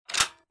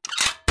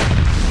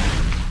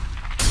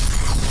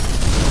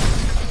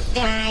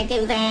Did I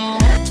do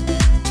that?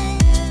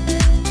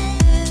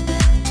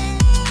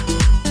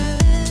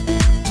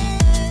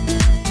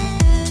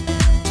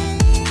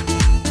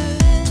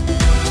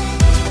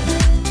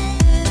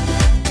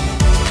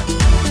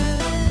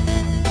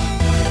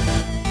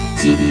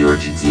 TV or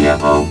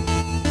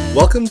GTFO.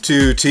 Welcome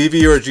to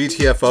TV or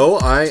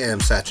GTFO. I am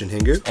Sachin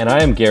Hingu. And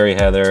I am Gary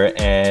Heather,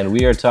 and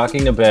we are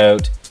talking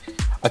about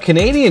a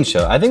Canadian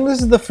show. I think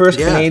this is the first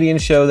Canadian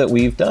show that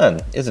we've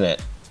done, isn't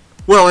it?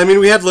 Well, I mean,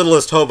 we had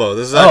Littlest Hobo.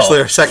 This is actually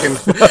our second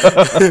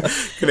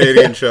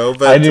Canadian show.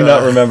 But I do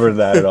not remember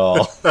that at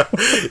all.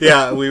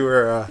 Yeah, we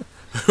were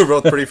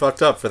both pretty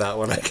fucked up for that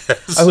one, I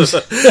guess. I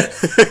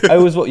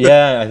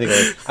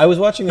was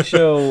watching a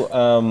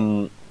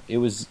show. It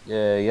was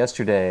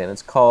yesterday, and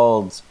it's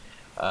called.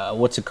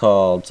 What's it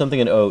called?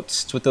 Something in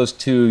Oates. It's with those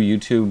two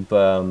YouTube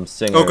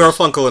singers. Oh,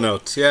 Garfunkel and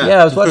Oates, yeah.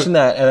 Yeah, I was watching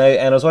that,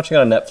 and I was watching it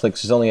on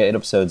Netflix. There's only 8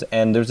 episodes,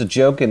 and there's a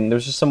joke, and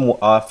there's just some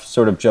off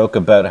sort of joke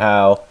about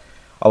how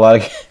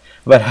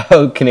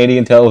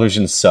Canadian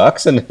television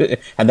sucks, and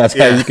that's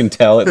how you can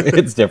tell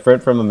it's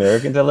different from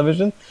American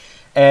television,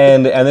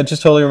 and it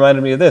just totally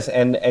reminded me of this,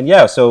 and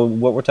yeah. So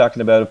what we're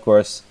talking about, of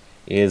course,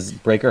 is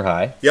Breaker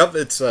High. Yep,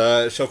 it's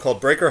a show called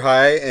Breaker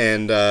High,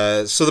 and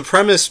so the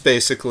premise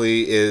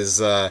basically is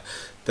that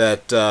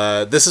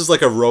this is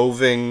like a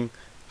roving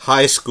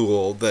high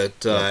school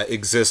that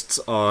exists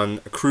on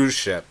a cruise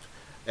ship,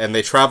 and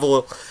they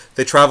travel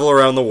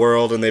around the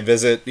world, and they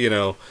visit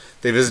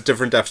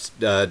different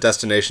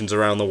destinations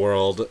around the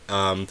world.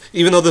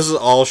 Even though this is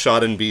all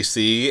shot in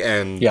BC,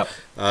 and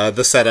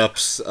the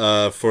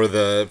setups for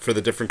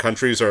the different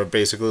countries are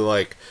basically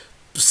like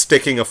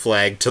sticking a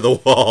flag to the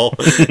wall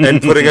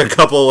and putting a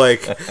couple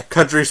like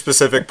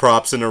country-specific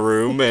props in a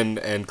room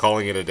and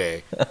calling it a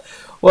day.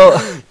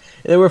 Well,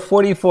 there were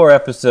 44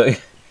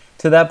 episodes.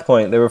 To that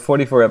point, there were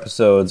 44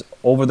 episodes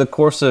over the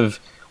course of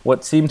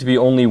what seemed to be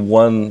only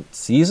one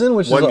season,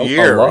 which is a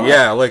lot.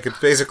 Yeah, like it's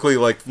basically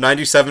like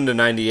 97 to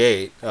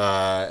 98,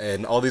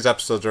 and all these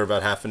episodes are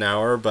about half an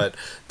hour, but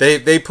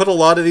they put a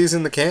lot of these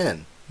in the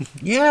can.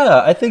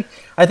 Yeah, I think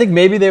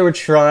maybe they were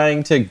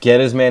trying to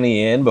get as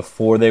many in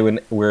before they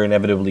were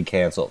inevitably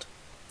canceled.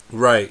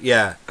 Right,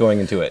 yeah. Going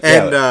into it.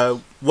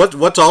 And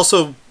what's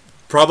also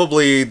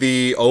probably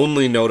the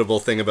only notable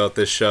thing about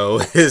this show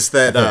is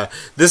that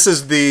this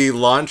is the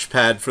launch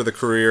pad for the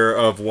career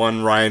of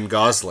one Ryan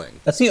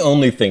Gosling. That's the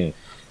only thing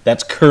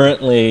that's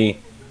currently...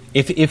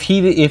 If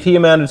he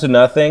amounted to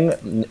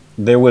nothing,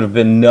 there would have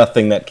been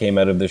nothing that came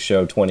out of the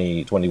show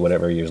 20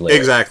 whatever years later.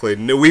 Exactly.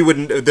 No, we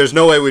wouldn't. There's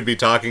no way we'd be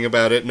talking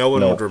about it. No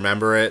one would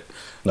remember it.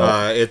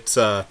 No. It's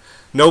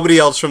nobody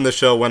else from the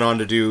show went on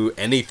to do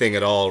anything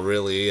at all.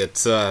 Really,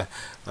 it's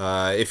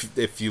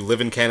if you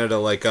live in Canada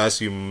like us,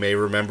 you may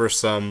remember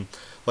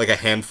like a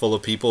handful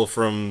of people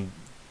from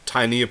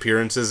tiny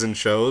appearances in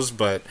shows,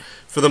 but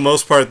for the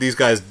most part, these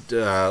guys,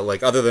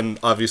 like other than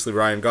obviously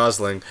Ryan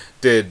Gosling,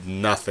 did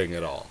nothing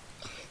at all.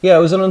 Yeah,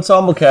 it was an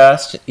ensemble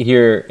cast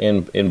here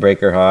in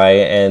Breaker High,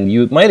 and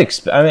you might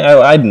expect... I mean,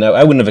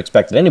 I wouldn't have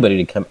expected anybody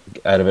to come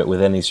out of it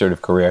with any sort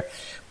of career,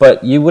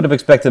 but you would have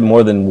expected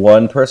more than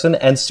one person,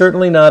 and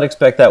certainly not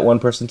expect that one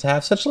person to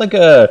have such like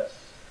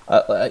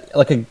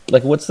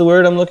what's the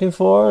word I'm looking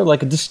for?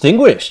 Like a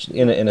distinguished,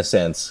 in a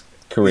sense,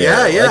 career.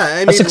 Yeah.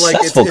 I mean, like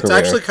it's career.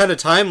 actually kind of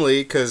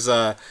timely because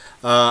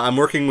I'm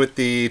working with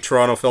the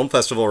Toronto Film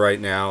Festival right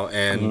now,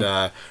 and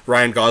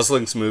Ryan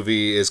Gosling's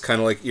movie is kind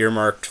of like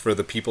earmarked for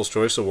the People's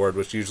Choice Award,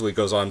 which usually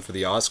goes on for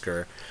the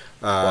Oscar.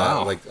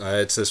 Wow.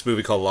 It's this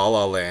movie called La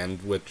La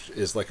Land, which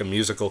is like a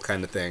musical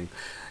kind of thing.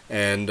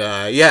 And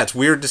it's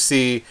weird to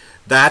see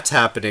that's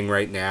happening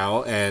right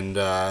now, and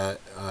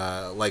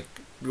like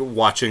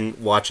watching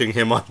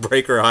him on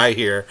Breaker High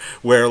here,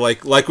 where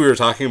like we were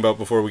talking about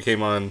before we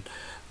came on.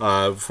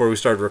 Before we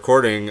started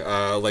recording,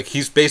 like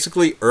he's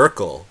basically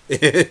Urkel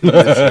in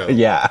the show.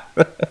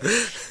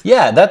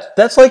 Yeah,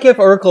 that's like if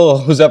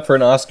Urkel was up for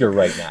an Oscar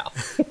right now.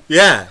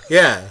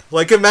 Yeah.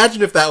 Like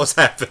imagine if that was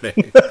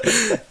happening.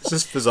 It's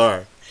just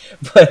bizarre.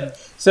 But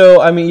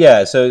so I mean,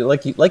 yeah. So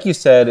like you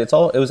said, it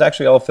was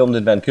actually all filmed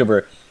in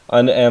Vancouver.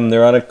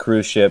 They're on a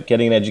cruise ship,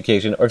 getting an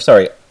education. Or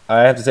sorry,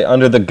 I have to say,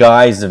 under the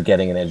guise of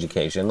getting an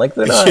education, like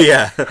they're not.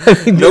 Yeah,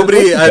 I mean,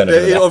 nobody at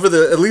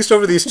least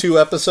over these 2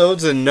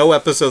 episodes, and no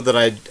episode that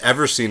I'd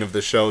ever seen of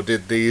the show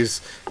did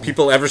these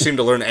people ever seem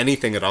to learn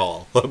anything at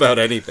all about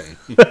anything.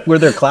 Were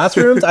there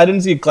classrooms? I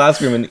didn't see a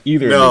classroom in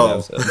either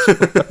of these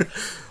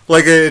episodes.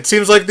 Like it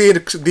seems like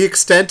the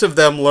extent of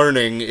them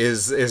learning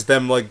is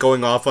them like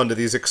going off onto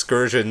these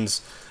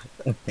excursions,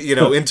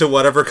 into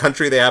whatever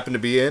country they happen to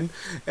be in,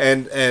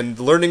 and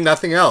learning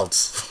nothing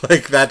else.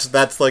 Like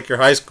that's like your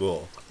high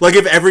school. Like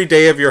if every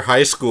day of your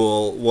high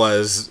school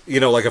was,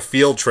 like a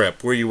field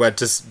trip where you went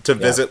to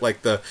visit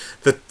like the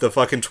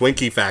fucking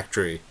Twinkie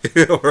factory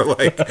or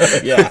like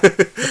yeah,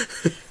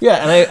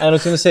 and I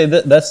was going to say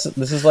that this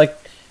is like,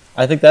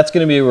 I think that's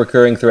going to be a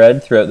recurring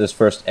thread throughout this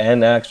first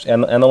and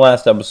the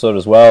last episode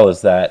as well,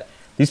 is that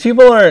these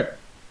people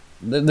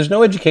there's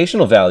no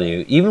educational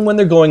value even when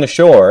they're going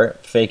ashore,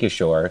 fake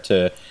ashore,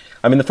 to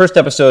I mean, the first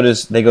episode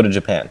is they go to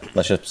Japan.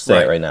 Let's just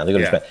say it right now. They go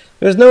to Yeah. Japan.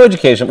 There's no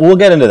education. We'll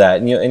get into that,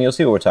 and you'll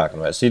see what we're talking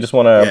about. So you just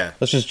want to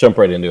let's just jump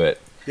right into it.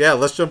 Yeah,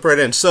 let's jump right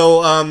in.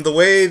 So the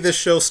way this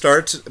show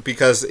starts,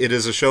 because it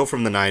is a show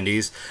from the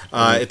 90s,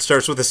 it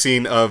starts with a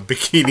scene of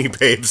bikini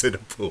babes in a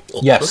pool.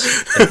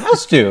 Yes, it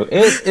has to.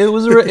 It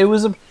was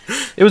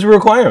a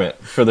requirement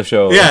for the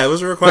show. Yeah, it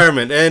was a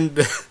requirement,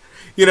 and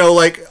you know,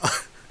 like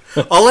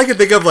all I can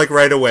think of like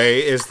right away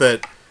is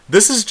that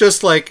this is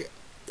just like,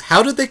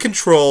 how did they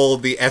control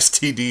the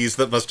STDs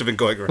that must have been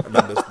going around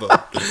on this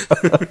boat?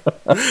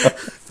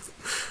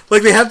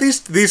 Like, they have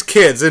these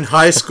kids in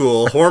high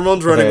school,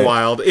 hormones running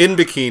wild, in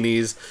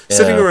bikinis,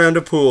 sitting around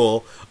a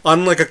pool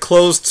on like a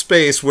closed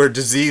space where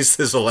disease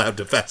is allowed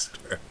to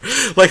fester.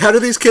 Like, how do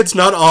these kids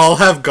not all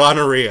have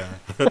gonorrhea?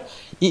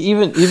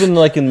 Even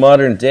like in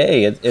modern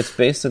day, it's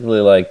basically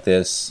like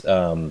this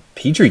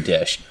petri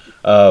dish.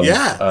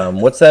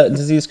 What's that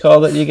disease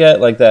called that you get?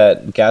 Like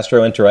that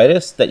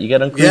gastroenteritis that you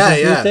get on cruises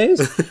these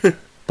days?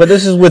 But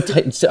this is with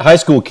high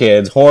school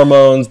kids,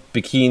 hormones,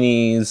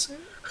 bikinis.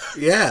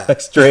 Yeah.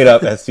 Like straight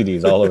up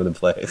STDs all over the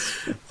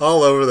place.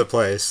 All over the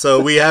place. So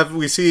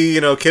we see,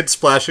 you know, kids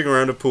splashing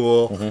around a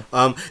pool.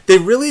 Mm-hmm. They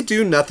really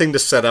do nothing to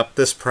set up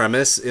this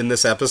premise in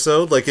this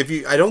episode. Like,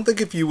 I don't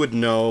think if you would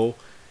know,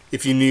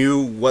 if you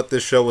knew what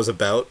this show was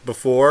about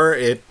before,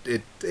 it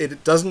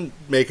doesn't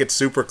make it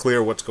super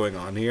clear what's going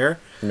on here.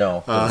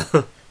 No.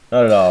 Not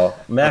at all.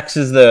 Max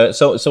is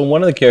so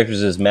one of the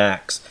characters is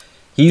Max.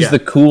 He's the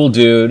cool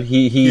dude.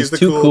 He's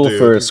too cool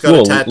for school.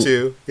 He's got a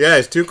tattoo. Yeah,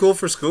 he's too cool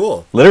for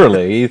school.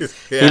 Literally. He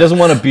doesn't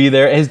want to be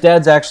there. His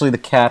dad's actually the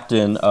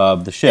captain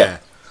of the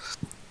ship.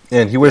 Yeah.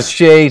 And he wears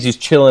shades, he's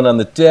chilling on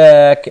the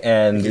deck,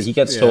 and he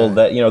gets told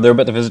that, you know, they're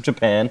about to visit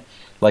Japan,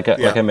 like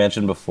I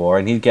mentioned before,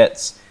 and he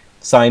gets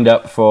signed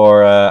up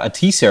for a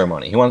tea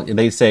ceremony.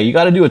 They say, you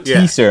got to do a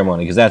tea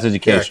ceremony, because that's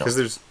educational.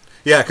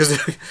 Because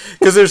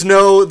there's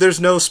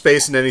no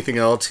space in anything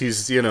else.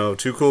 He's, you know,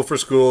 too cool for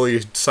school.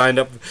 He signed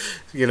up,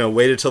 you know,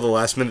 waited till the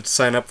last minute to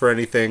sign up for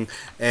anything,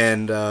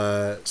 and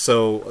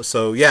so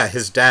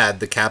his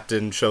dad, the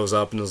captain, shows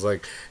up and is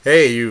like,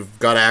 "Hey, you've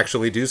got to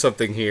actually do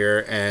something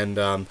here." And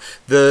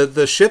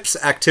the ship's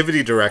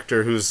activity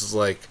director, who's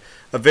like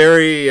a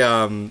very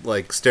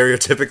like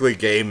stereotypically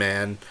gay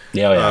man,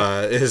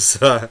 is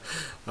trying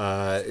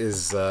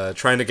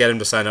to get him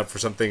to sign up for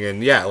something,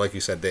 and like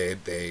you said, they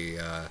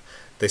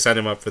signed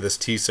him up for this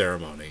tea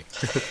ceremony.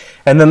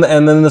 and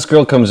then this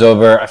girl comes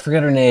over. I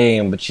forget her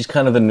name, but she's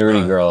kind of the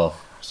nerdy girl.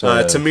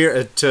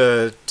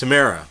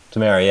 Tamara.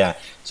 Tamara, yeah.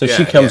 So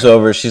she comes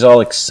over. She's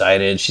all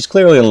excited. She's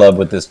clearly in love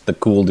with the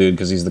cool dude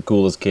because he's the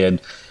coolest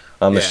kid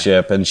on the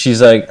ship. And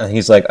he's like,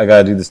 I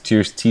gotta do this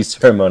tea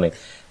ceremony.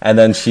 And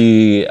then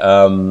she's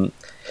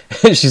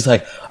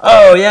like,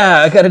 oh yeah,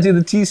 I gotta do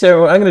the tea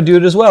ceremony. I'm gonna do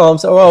it as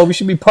well. We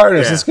should be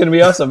partners. It's gonna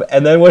be awesome.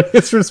 And then what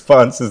his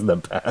response is the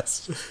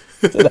best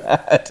to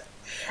that.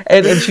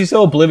 And she's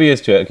so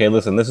oblivious to it. Okay,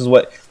 listen, this is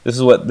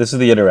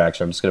the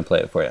interaction. I'm just gonna play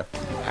it for you.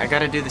 I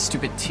gotta do the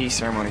stupid tea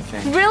ceremony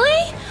thing.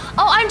 Really?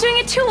 Oh, I'm doing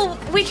it too.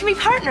 We can be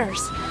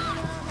partners.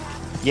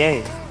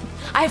 Yay.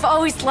 I've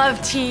always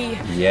loved tea.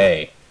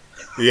 Yay.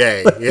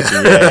 Yay.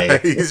 Yeah.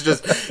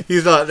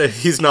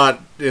 he's not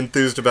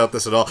enthused about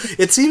this at all.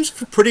 It seems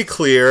pretty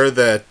clear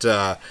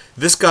that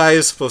this guy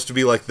is supposed to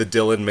be like the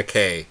Dylan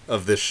McKay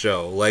of this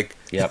show. Like,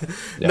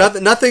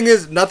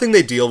 nothing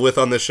they deal with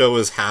on this show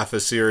is half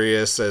as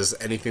serious as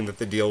anything that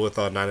they deal with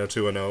on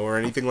 90210 or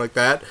anything like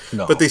that.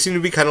 No. But they seem to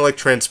be kind of like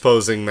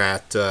transposing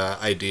that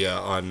idea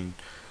on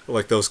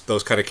like those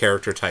kind of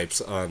character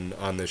types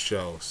on this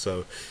show.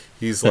 So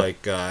he's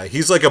like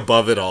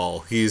above it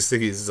all. He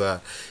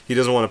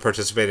doesn't want to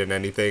participate in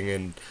anything,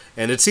 and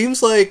it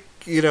seems like,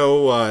 you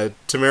know,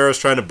 Tamara's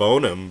trying to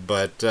bone him,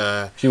 but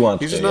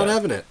he's just not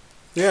having it.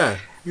 Yeah.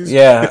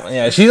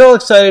 She's all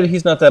excited.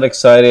 He's not that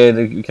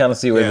excited. You kind of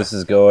see where this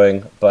is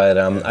going, but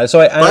I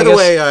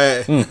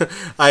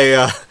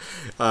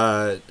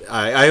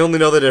only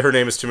know that her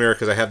name is Tamara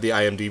because I have the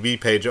IMDb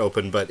page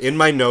open, but in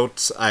my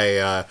notes,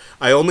 I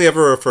only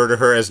ever refer to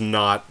her as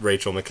not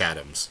Rachel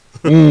McAdams.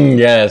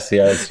 Yes.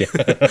 I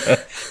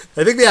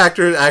think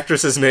the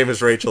actress's name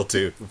is Rachel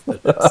too.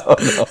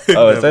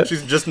 Is it?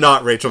 She's just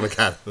not Rachel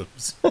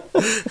McAdams.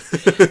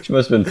 She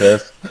must have been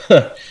pissed.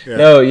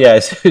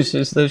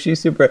 So she's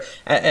super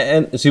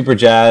and super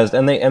jazzed,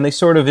 and they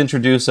sort of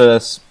introduce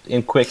us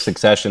in quick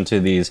succession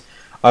to these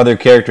other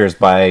characters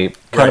by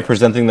kind of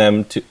presenting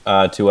them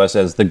to us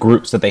as the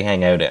groups that they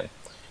hang out in.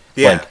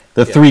 Like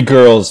the three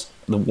girls,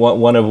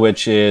 one of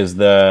which is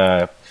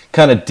the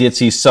kind of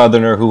ditzy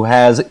southerner who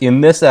has in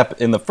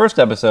the first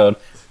episode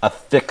a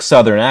thick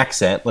southern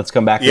accent. Let's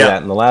come back to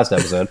that in the last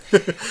episode.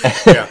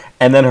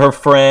 And then her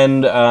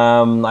friend,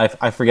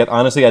 I forget,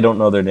 honestly, I don't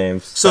know their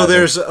names.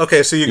 So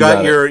so you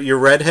got your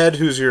redhead,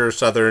 who's your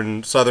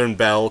southern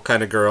belle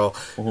kind of girl,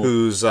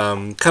 who's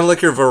kind of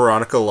like your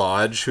Veronica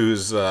Lodge,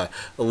 who's a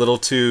little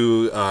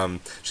too,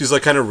 she's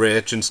like kind of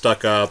rich and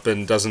stuck up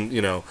and doesn't,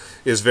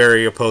 is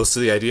very opposed to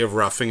the idea of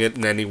roughing it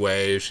in any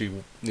way. She,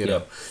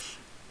 know.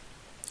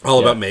 all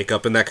about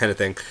makeup and that kind of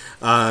thing.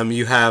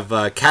 You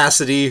have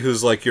Cassidy,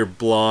 who's like your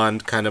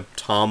blonde kind of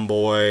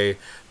tomboy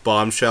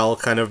bombshell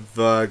kind of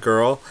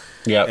girl.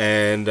 Yeah.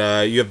 And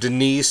you have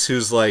Denise,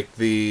 who's like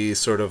the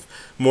sort of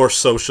more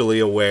socially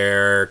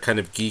aware, kind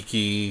of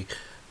geeky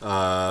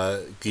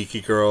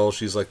girl.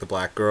 She's like the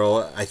black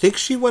girl. I think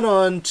she went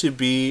on to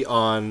be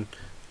on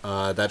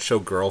that show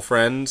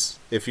Girlfriends,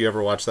 if you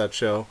ever watched that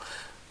show.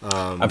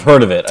 I've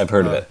heard of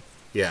it.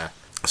 Yeah.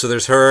 So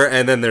there's her,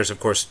 and then there's, of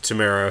course,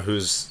 Tamara,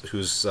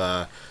 who's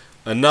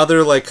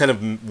another, like, kind of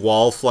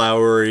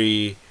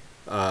wallflowery,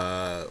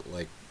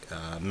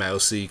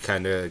 mousy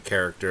kind of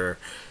character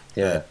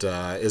that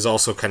is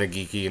also kind of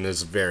geeky and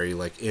is very,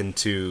 like,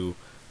 into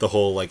the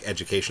whole, like,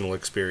 educational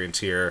experience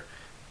here,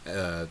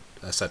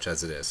 such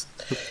as it is.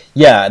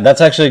 Yeah,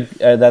 that's actually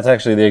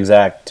the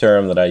exact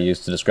term that I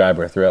used to describe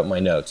her throughout my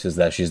notes, is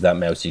that she's that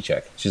mousy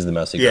chick. She's the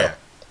mousy girl.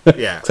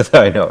 Yeah. That's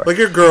how I know her. Like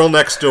your girl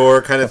next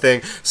door kind of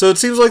thing. So it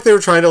seems like they were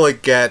trying to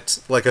like get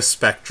like a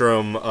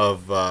spectrum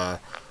of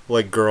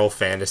like girl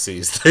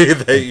fantasies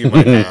that you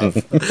might have.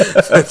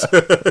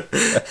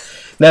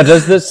 Now,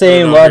 does the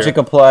same logic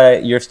apply?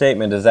 Your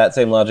statement, does that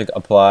same logic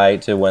apply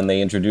to when they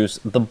introduce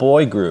the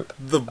boy group,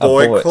 the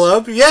boy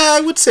club? Yeah,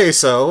 I would say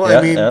so. Yeah,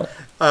 I mean,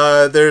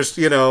 there's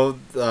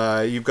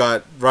you've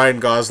got Ryan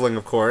Gosling,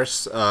 of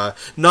course.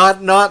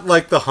 Not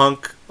like the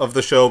hunk of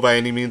the show by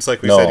any means.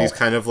 Like we said, he's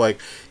kind of like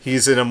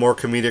he's in a more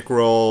comedic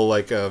role,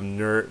 like a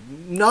nerd,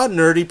 not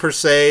nerdy per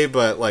se,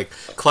 but like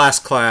class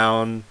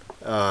clown.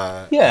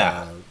 Like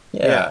an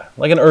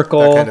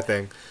Urkel, that kind of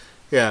thing.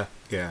 Yeah.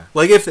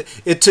 Like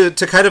if it to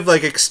kind of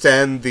like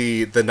extend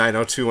the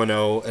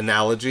 90210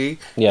 analogy.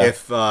 Yeah.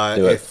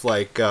 If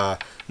like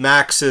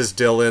Max is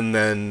Dylan,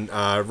 then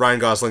Ryan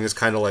Gosling is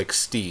kind of like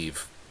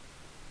Steve,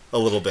 a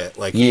little bit.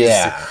 Like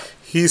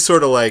he's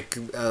sort of like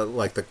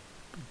the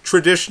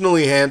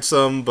traditionally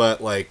handsome, but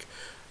like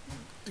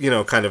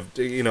kind of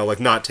like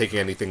not taking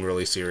anything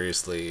really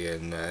seriously,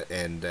 and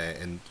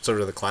sort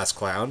of the class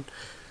clown,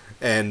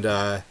 and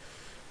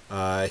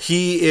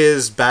he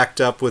is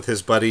backed up with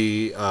his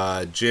buddy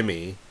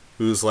Jimmy,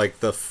 who's like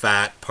the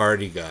fat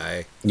party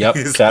guy. Yep,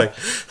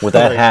 with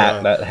that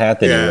hat, that hat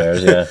that he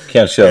wears. Yeah,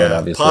 can't show it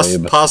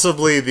obviously.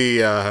 Possibly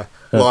the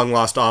long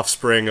lost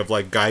offspring of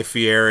like Guy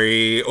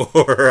Fieri or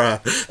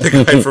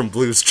the guy from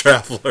Blues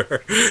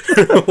Traveler,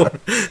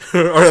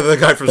 or the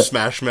guy from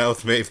Smash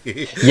Mouth,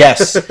 maybe.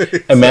 Yes,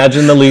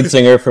 imagine the lead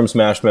singer from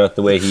Smash Mouth.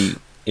 The way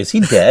is he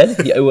dead?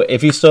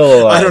 If he's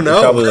still alive, I don't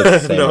know. Probably looks the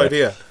same no way.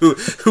 idea. Who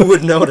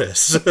would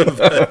notice?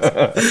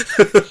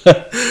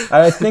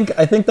 I think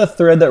the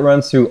thread that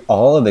runs through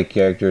all of the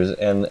characters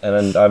and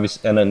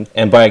obviously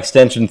and by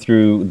extension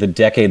through the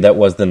decade that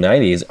was the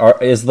 90s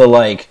is the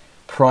like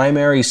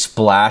primary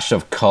splash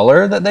of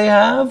color that they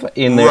have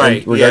in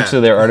regards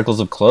to their articles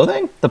of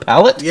clothing, the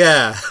palette.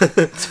 Yeah,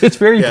 it's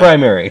very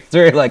primary. It's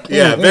very like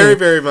very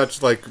very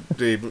much like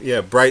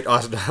bright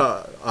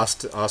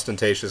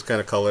ostentatious kind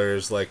of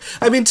colors. Like,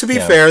 I mean, to be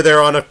fair,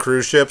 they're on a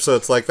cruise ship, so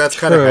it's like that's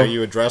kind of how you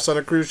would dress on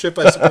a cruise ship,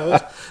 I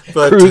suppose.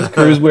 But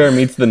cruise wear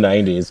meets the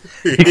 90s.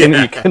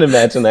 You can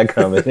imagine that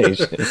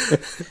combination.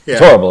 It's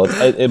horrible.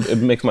 It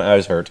makes my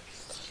eyes hurt.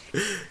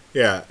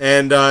 Yeah,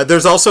 and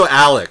there's also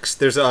Alex.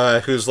 There's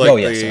who's like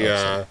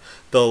Alex.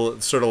 The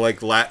sort of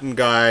like Latin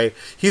guy.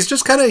 He's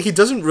just kind of, he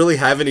doesn't really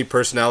have any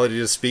personality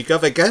to speak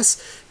of. I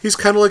guess he's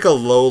kind of like a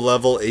low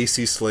level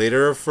AC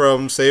Slater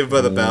from Saved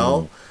by the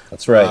Bell.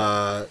 That's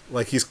right.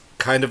 Like he's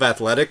kind of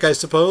athletic, I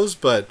suppose,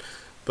 but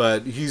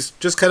he's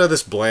just kind of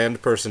this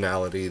bland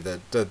personality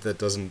that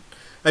doesn't.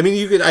 I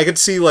mean, I could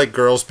see like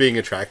girls being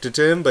attracted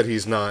to him, but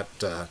he's not.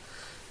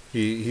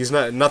 He's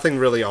not nothing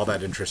really all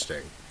that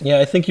interesting. Yeah,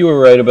 I think you were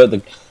right about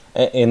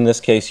in this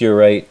case, you're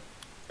right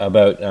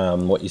about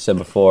what you said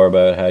before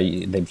about how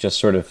they've just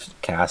sort of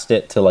cast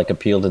it to like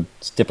appeal to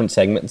different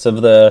segments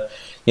of the,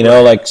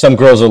 like some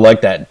girls are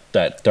like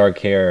that dark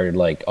haired,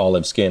 like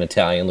olive skin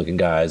Italian looking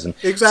guys, and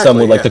some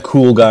would like the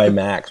cool guy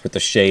Max with the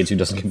shades who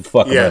doesn't give a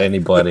fuck about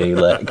anybody,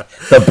 like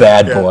the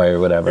bad boy or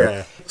whatever.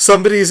 Yeah.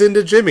 Somebody's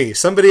into Jimmy.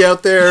 Somebody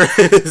out there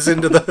is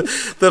into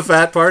the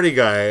fat party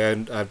guy,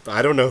 and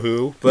I don't know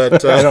who,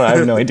 but I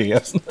have no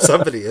idea.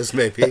 Somebody is,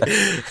 maybe.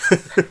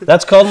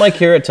 That's called my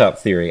Carrot Top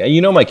theory.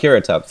 You know my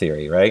Carrot Top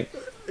theory, right?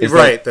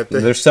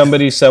 There's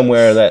somebody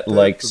somewhere that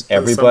likes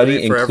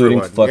everybody,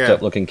 including fucked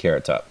up looking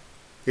Carrot Top.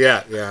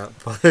 Yeah.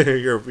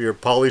 your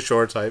Pauly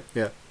Shore type.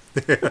 Yeah.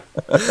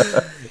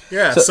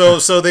 Yeah,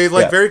 so they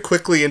very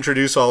quickly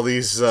introduce all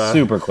these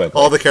super quickly,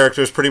 all the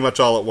characters pretty much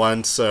all at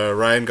once.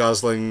 Ryan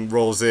Gosling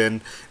rolls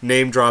in,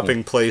 name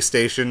dropping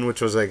PlayStation,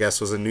 which I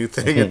guess was a new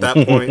thing at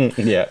that point.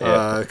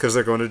 Because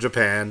they're going to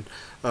Japan.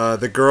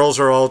 The girls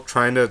are all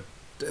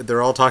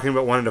they're all talking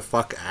about wanting to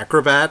fuck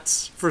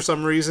acrobats for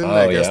some reason.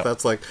 I guess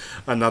that's like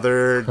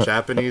another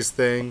Japanese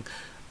thing.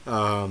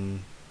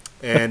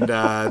 and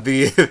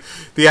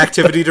the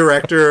activity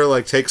director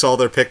like takes all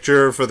their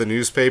picture for the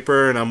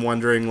newspaper, and I'm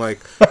wondering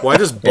like, why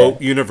does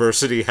Boat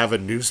University have a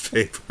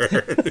newspaper?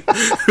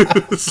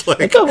 It's like,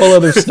 that's a whole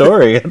other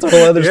story. That's a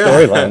whole other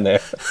storyline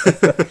there.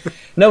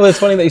 No, but it's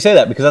funny that you say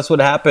that, because that's what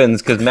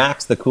happens. Because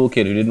Max, the cool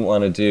kid who didn't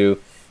want to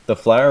do the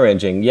flower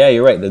arranging, yeah,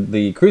 you're right.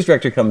 The cruise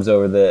director comes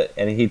over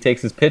and he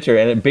takes his picture,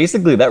 and it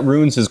basically that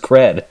ruins his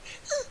cred.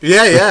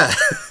 Yeah.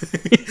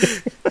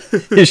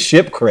 His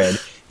ship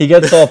cred. He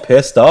gets all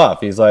pissed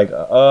off. He's like,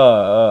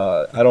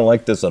 I don't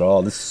like this at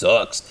all. This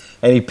sucks.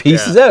 And he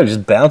pieces out,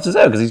 just bounces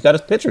out because he's got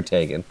his picture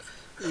taken.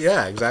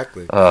 Yeah,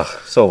 exactly. Ugh,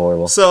 so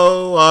horrible.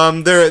 So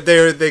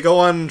they go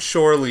on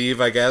shore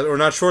leave, I guess, or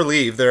not shore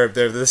leave.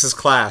 This is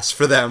class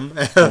for them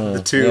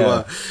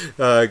to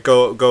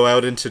go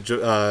out into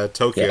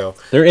Tokyo.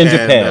 Yeah. They're in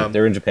Japan.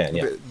 They're in Japan.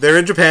 Yeah, they're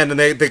in Japan, and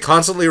they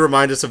constantly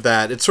remind us of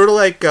that. It's sort of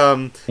like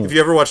if you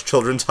ever watch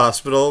Children's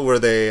Hospital, where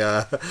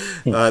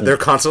they're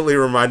constantly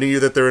reminding you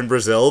that they're in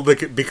Brazil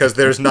because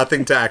there's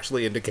nothing to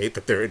actually indicate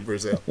that they're in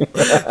Brazil.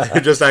 They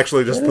just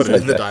put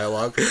it in the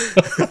dialogue.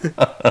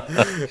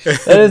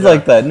 It is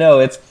like that. No,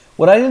 it's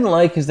what I didn't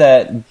like is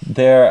that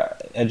their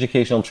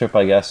educational trip,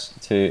 I guess,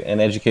 and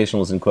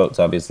educational is in quotes,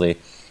 obviously,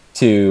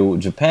 to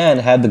Japan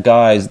had the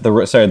guys, the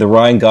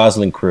Ryan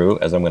Gosling crew,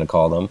 as I'm going to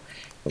call them,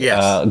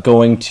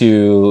 going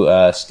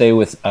to stay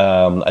with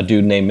a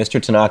dude named Mr.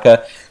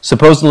 Tanaka,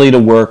 supposedly to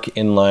work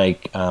in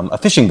like a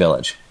fishing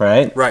village,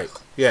 right? Right.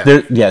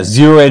 Yeah.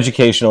 Zero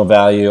educational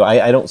value.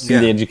 I don't see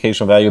the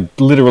educational value of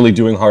literally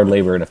doing hard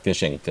labor in a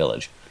fishing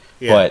village.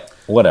 Yeah. But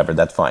whatever,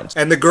 that's fine.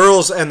 And the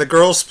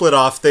girls split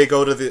off. They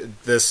go to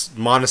this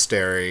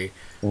monastery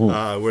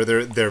where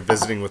they're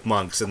visiting with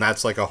monks, and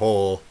that's like a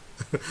whole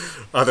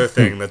other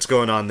thing that's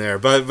going on there.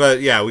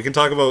 But yeah, we can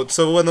talk about.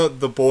 So when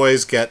the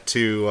boys get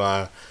to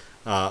a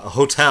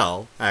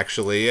hotel,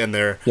 actually, and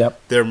they're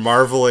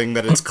marveling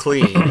that it's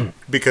clean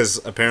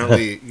because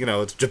apparently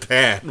it's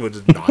Japan, which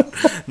is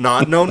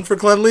not known for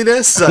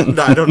cleanliness.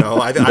 I don't know.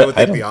 I would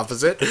think the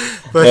opposite.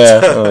 But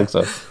yeah, I think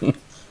so.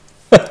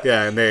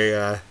 Yeah, and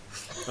they.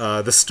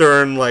 The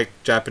stern, like,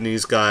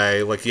 Japanese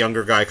guy, like,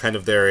 younger guy, kind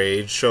of their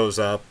age, shows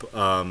up,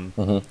 along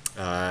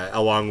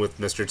with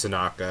Mr.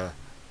 Tanaka,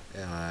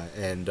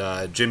 and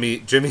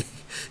Jimmy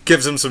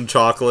gives him some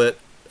chocolate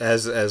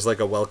as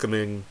like, a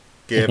welcoming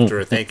gift or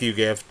a thank you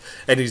gift,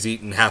 and he's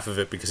eating half of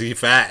it because he's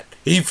fat.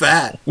 He's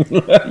fat.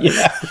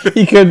 Yeah,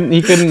 he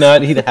couldn't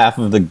not eat half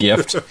of the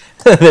gift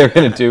they're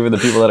going to do for the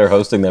people that are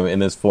hosting them in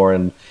this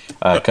foreign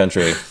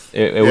country.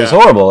 It was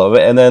horrible,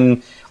 and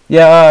then,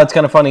 it's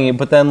kind of funny,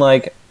 but then,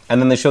 like... And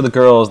then they show the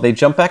girls. They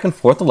jump back and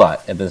forth a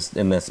lot in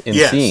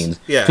scenes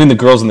between the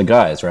girls and the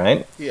guys,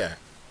 right? Yeah.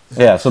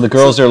 Yeah. So the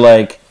girls are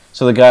like,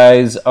 so the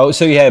guys. Oh,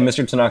 so yeah,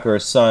 Mr.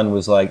 Tanaka's son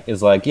is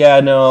like,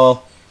 yeah,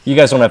 no, you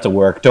guys don't have to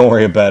work. Don't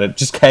worry about it.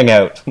 Just hang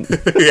out.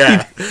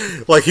 Yeah.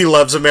 Like he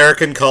loves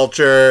American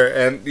culture,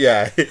 and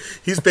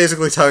he's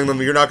basically telling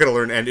them you're not going to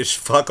learn English.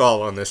 Fuck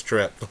all on this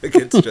trip. Like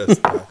it's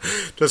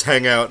just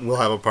hang out and we'll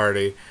have a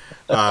party.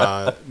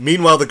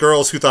 Meanwhile, the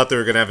girls who thought they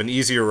were going to have an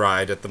easier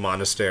ride at the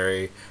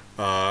monastery.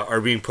 Are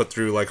being put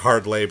through like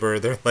hard labor.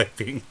 They're like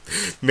being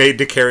made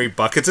to carry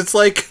buckets. It's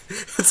like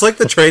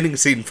the training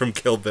scene from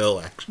Kill Bill,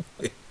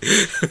 actually.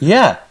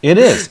 Yeah, it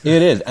is,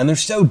 and they're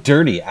so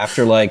dirty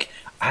after like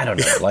I don't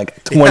know,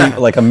 like 20,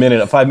 like a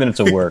minute, 5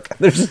 minutes of work.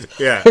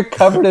 They're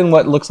covered in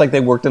what looks like they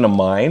worked in a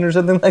mine or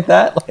something like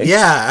that. Like,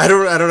 I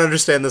don't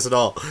understand this at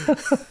all.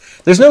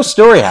 There's no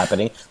story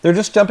happening. They're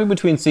just jumping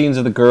between scenes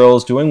of the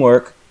girls doing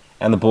work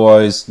and the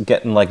boys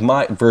getting like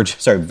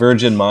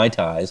virgin Mai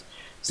Tais.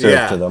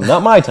 Served to them.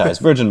 Not Mai Tais,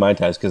 virgin Mai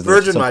Tais.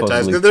 Virgin Mai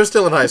Tais, because they're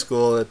still in high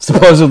school. It's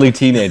supposedly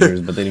teenagers,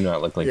 but they do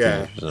not look like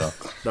teenagers at all.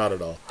 Not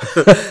at all.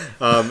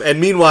 And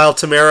meanwhile,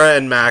 Tamara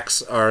and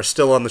Max are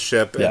still on the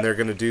ship, and they're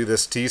going to do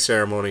this tea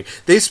ceremony.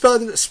 They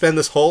spend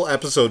this whole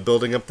episode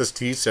building up this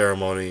tea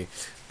ceremony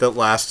that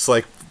lasts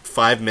like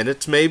 5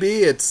 minutes,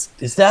 maybe. Is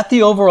that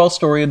the overall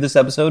story of this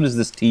episode, is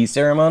this tea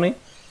ceremony?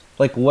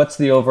 Like, what's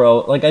the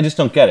overall... Like, I just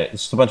don't get it.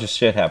 It's just a bunch of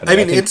shit happening. I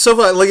mean, it's so...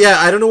 Like,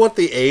 I don't know what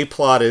the A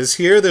plot is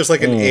here. There's,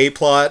 like, an A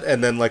plot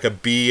and then, like, a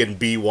B and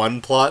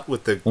B1 plot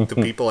with the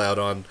people out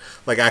on...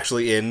 Like,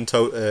 actually in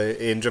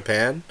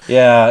Japan.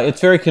 Yeah,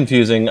 it's very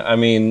confusing. I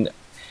mean,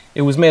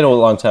 it was made a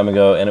long time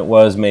ago, and it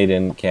was made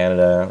in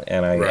Canada,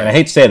 and I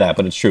hate to say that,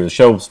 but it's true. The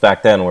shows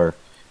back then were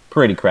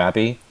pretty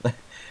crappy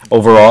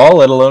overall,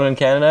 let alone in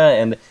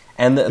Canada,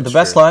 And the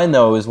best line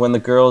though is when the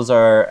girls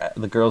at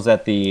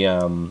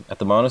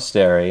the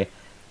monastery,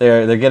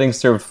 they're getting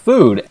served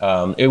food.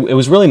 It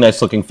was really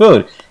nice looking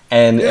food,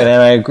 and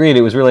I agreed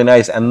it was really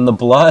nice. And the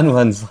blonde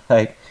one's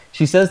like,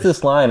 she says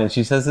this line and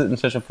she says it in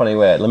such a funny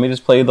way. Let me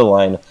just play you the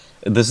line.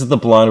 This is the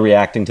blonde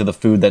reacting to the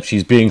food that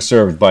she's being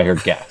served by her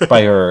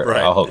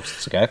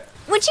hosts. Okay.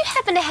 Would you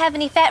happen to have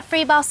any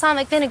fat-free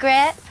balsamic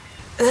vinaigrette?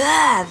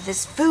 Ugh,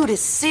 this food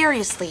is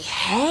seriously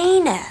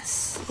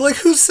heinous. Like,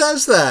 who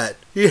says that?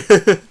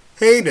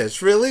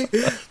 Heinous, really?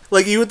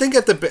 Like, you would think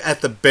at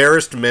the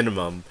barest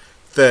minimum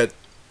that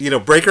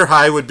Breaker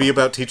High would be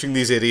about teaching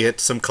these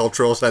idiots some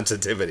cultural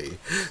sensitivity.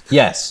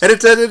 Yes. And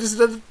it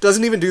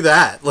doesn't even do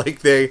that. Like,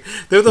 they're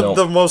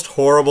the most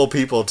horrible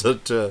people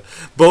to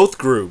both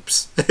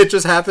groups. It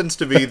just happens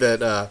to be that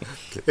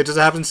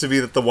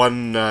the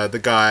one the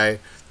guy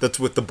that's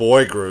with the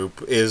boy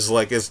group is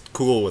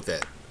cool with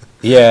it.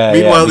 Yeah.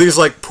 Meanwhile, these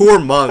like poor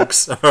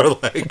monks are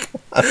like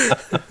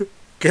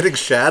getting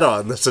shat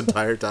on this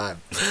entire time.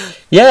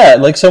 Yeah,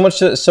 like so much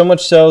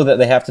so that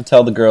they have to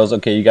tell the girls,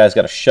 okay, you guys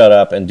got to shut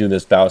up and do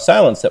this vow of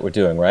silence that we're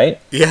doing, right?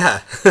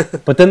 Yeah.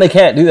 But then they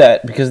can't do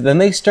that because then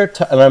they start,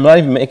 and I'm not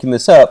even making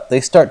this up,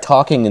 they start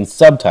talking in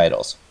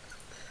subtitles.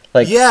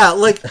 But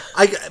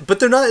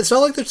they're not. It's not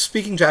like they're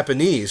speaking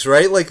Japanese,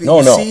 right? Like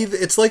see,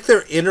 it's like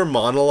their inner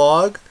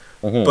monologue,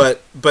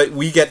 but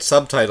we get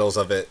subtitles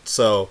of it.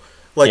 So,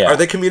 are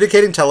they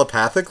communicating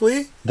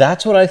telepathically?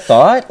 That's what I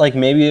thought. Like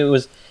maybe it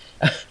was.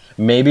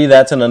 Maybe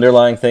that's an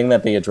underlying thing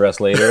that they address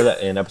later that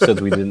in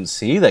episodes we didn't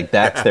see. Like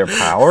that's their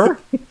power.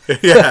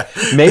 Yeah.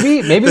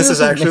 maybe this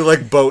is actually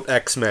like Boat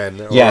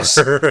X-Men. Yes.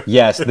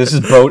 This is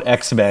Boat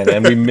X-Men,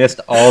 and we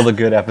missed all the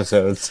good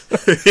episodes.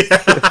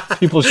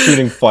 People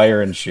shooting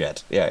fire and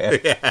shit. Yeah.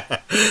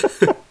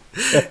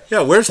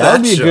 Yeah, where's that?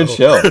 That'd be a good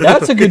show.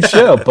 That's a good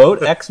show.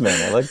 Boat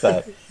X-Men. I like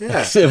that.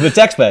 Yeah. If it's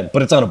X-Men,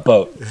 but it's on a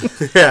boat.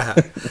 Yeah.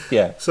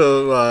 Yeah.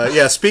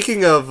 So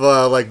speaking of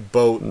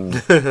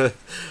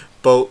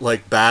boat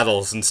like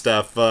battles and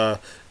stuff,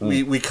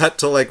 we cut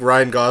to like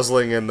Ryan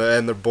Gosling and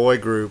the boy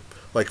group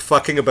like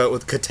fucking about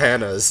with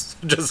katanas,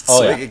 just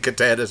swinging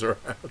katanas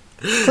around.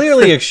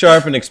 Clearly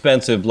sharp and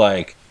expensive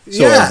like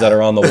swords that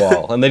are on the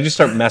wall, and they just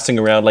start messing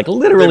around, like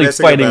literally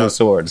fighting with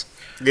swords.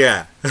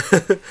 Yeah.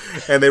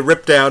 And they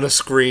rip down a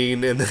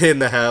screen in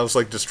the house,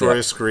 like destroy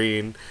a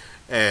screen,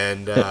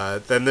 and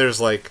then there's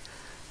like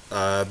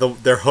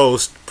their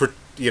host,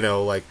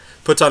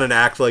 puts on an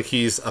act like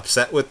he's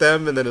upset with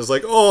them, and then is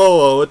like,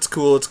 oh, it's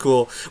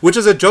cool, which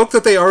is a joke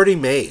that they already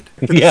made.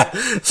 Yeah.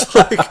 It's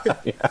like,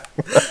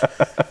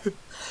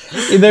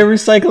 they're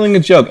recycling a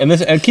joke,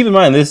 and keep in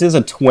mind this is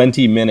a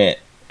 20-minute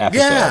episode.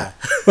 Yeah,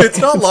 it's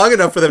not long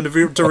enough for them to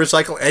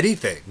recycle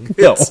anything.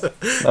 No,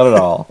 not at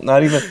all.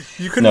 Not even.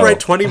 You couldn't write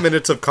 20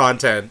 minutes of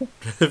content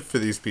for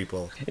these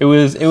people. It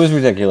was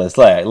ridiculous.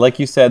 Like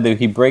you said,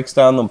 he breaks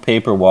down the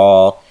paper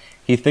wall.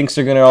 He thinks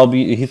they're gonna all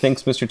be. He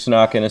thinks Mr.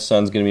 Tanaka and his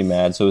son's gonna be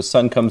mad. So his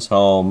son comes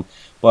home,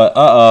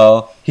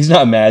 but he's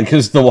not mad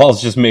because the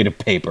wall's just made of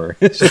paper.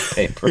 It's just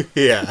paper.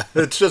 Yeah,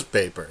 it's just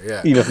paper.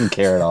 Yeah, he doesn't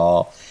care at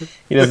all.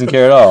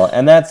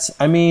 And they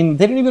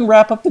didn't even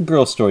wrap up the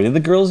girls' story. Did the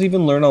girls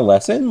even learn a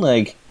lesson?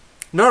 Like,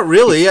 not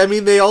really. I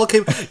mean, they all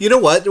came. You know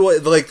what?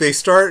 Like they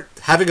start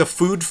having a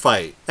food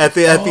fight at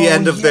the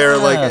end of their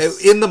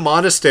in the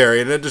monastery,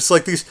 and it's just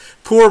like these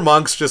poor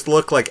monks just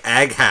look like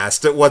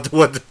aghast at what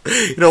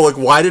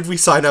why did we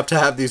sign up to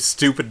have these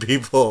stupid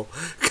people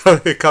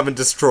come and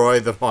destroy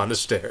the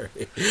monastery?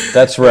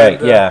 That's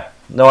right. Yeah.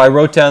 No, I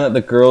wrote down that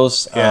the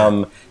girls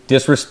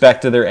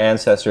disrespected their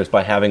ancestors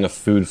by having a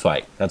food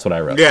fight. That's what I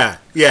wrote. Yeah,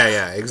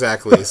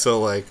 exactly.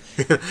 So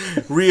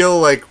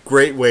real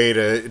great way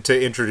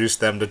to introduce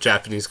them to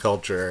Japanese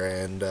culture,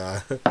 and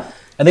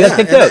they got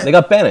kicked out. They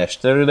got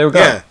banished. They were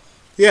gone.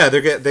 Yeah,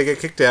 they get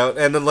kicked out,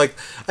 and then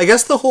I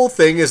guess the whole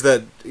thing is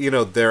that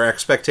their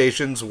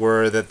expectations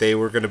were that they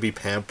were going to be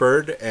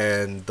pampered,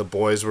 and the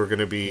boys were going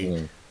to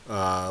be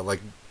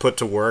put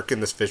to work in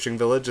this fishing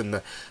village,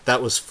 and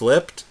that was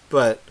flipped.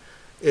 But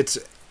it's,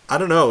 I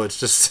don't know, it's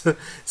just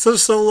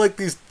so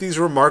these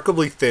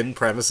remarkably thin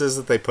premises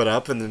that they put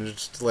up, and then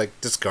just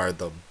discard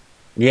them.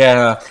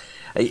 Yeah.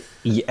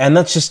 And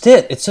that's just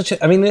it. It's such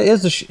a. I mean, it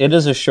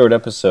is a short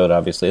episode.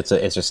 Obviously, it's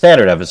a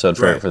standard episode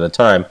for the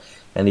time,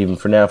 and even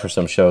for now for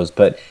some shows.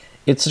 But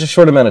it's such a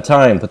short amount of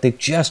time. But I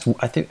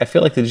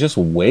feel like they just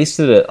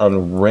wasted it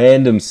on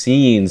random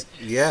scenes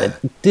that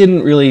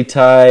didn't really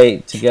tie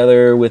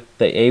together with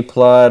the A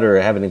plot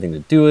or have anything to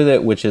do with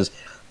it. Which is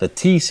the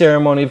tea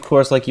ceremony, of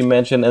course, like you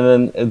mentioned,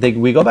 and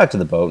then we go back to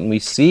the boat and we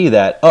see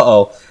that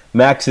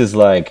Max is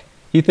like.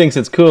 He thinks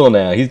it's cool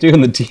now. He's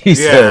doing the tea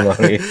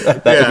ceremony.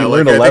 He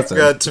learned a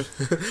lesson.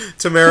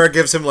 Tamara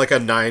gives him a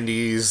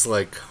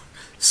 90s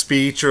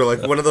speech or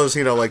one of those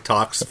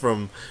talks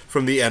from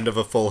the end of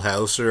a Full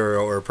House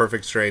or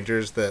Perfect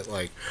Strangers that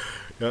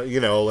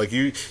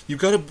you've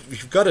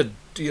got to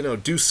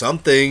do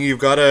something. You've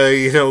got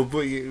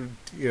to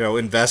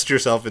invest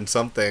yourself in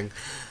something,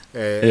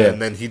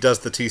 and then he does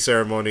the tea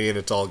ceremony and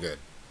it's all good.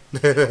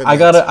 I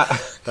got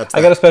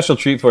a special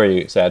treat for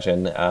you,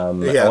 Sachin. I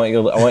want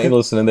you to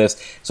listen to this.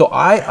 So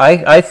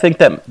I think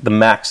that the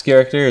Max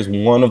character is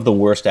one of the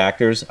worst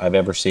actors I've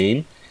ever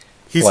seen.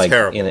 He's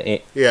terrible.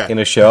 In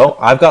a show.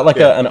 I've got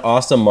an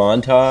awesome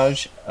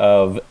montage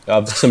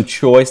of some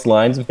choice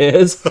lines of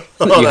his that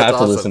you have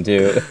to listen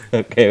to.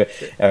 Okay,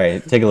 all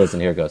right, take a listen.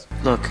 Here it goes.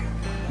 Look,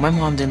 my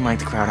mom didn't like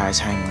the crowd I was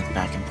hanging with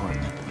back in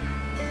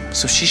Portland,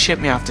 so she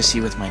shipped me off to sea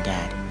with my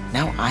dad.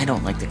 Now I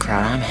don't like the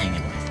crowd I'm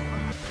hanging with.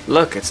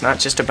 Look, it's not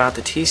just about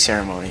the tea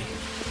ceremony.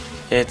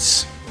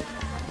 It's...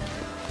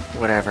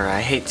 whatever,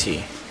 I hate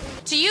tea.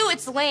 To you,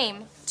 it's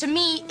lame. To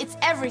me, it's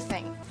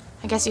everything.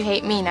 I guess you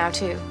hate me now,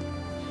 too.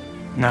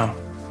 No.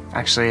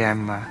 Actually,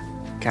 I'm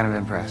kind of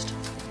impressed.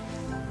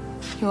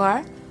 You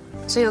are?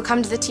 So you'll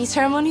come to the tea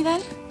ceremony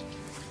then?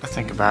 I'll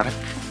think about it.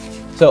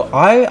 So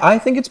I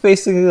think it's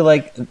basically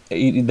like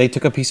they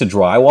took a piece of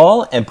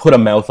drywall and put a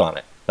mouth on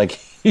it. Like,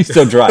 he's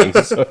so dry.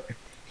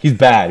 He's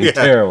bad. He's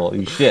terrible.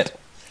 He's shit.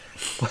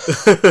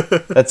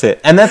 That's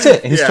it. And that's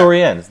it. His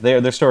story ends.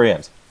 Their story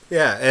ends.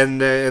 Yeah,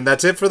 and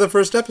that's it for the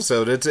first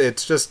episode.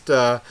 It's just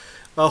a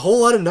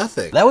whole lot of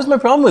nothing. That was my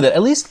problem with it.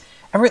 At least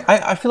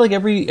I feel like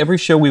every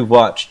show we've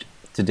watched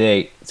to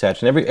date,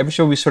 Satch, and every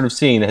show we've sort of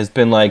seen has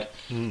been like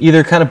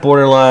either kind of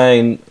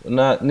borderline,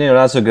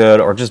 not so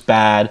good, or just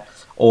bad,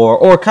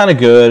 or kind of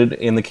good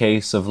in the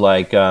case of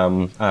like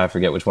I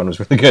forget which one was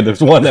really good. There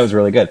was one that was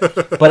really good,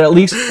 but at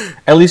least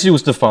it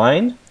was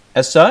defined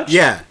as such.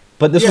 Yeah.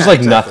 But this was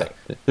like nothing.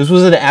 This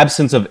was an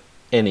absence of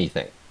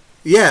anything.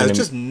 Yeah, it's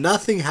just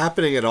nothing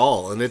happening at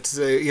all, and it's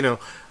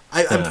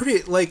I'm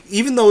pretty like,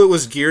 even though it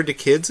was geared to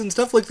kids and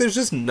stuff, like there's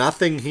just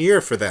nothing here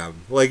for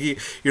them. Like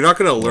you're not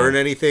going to learn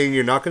anything.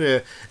 You're not going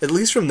to, at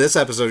least from this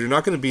episode, you're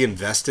not going to be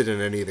invested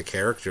in any of the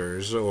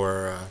characters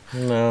or.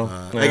 No.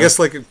 I guess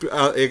like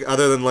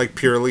other than like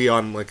purely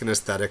on like an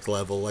aesthetic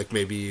level, like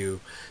maybe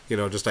you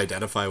just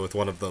identify with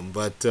one of them.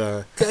 But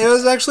I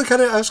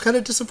was kind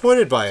of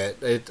disappointed by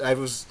it. I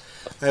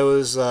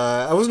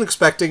wasn't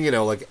expecting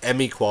like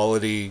Emmy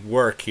quality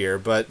work here,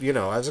 but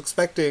I was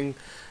expecting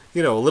a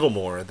little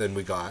more than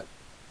we got.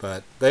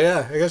 But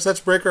yeah, I guess that's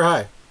Breaker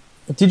High.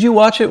 Did you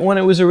watch it when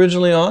it was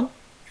originally on?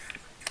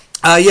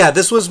 Yeah,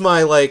 this was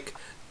my like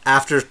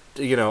after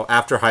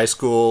high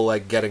school,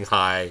 like getting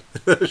high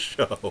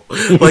show.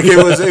 Like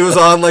it was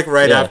on like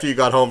right after you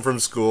got home from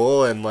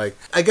school, and like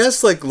I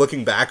guess like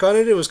looking back on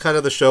it, it was kind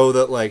of the show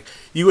that like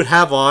you would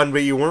have on,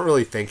 but you weren't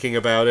really thinking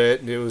about it,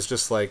 and it was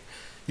just like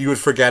you would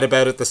forget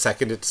about it the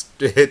second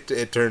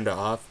it turned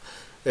off.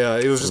 Yeah,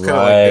 it was just kind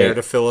of like there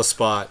to fill a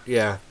spot.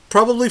 Yeah.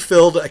 Probably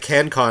filled a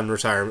CanCon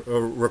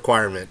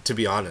requirement, to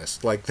be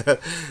honest. Like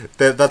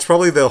that's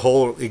probably the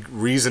whole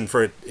reason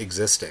for it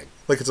existing.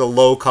 Like it's a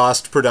low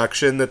cost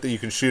production that you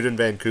can shoot in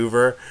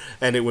Vancouver,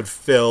 and it would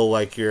fill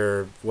like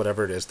your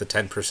whatever it is, the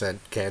 10%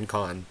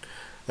 CanCon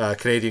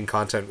Canadian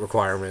content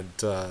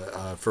requirement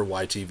for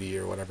YTV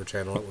or whatever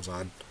channel it was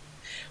on.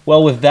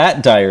 Well, with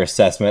that dire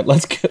assessment,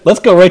 let's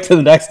go right to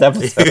the next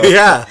episode.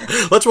 Yeah,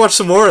 let's watch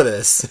some more of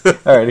this.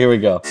 All right, here we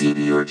go.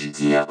 TV or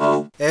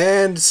GTFO.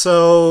 And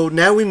so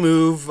now we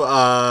move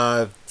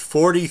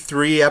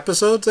 43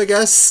 episodes, I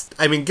guess.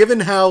 I mean, given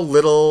how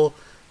little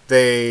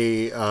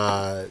they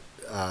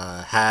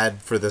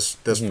had for this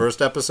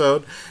first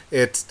episode,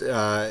 it's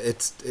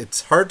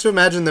hard to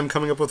imagine them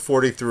coming up with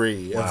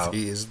 43 of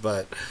these.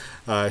 But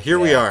here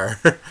we are.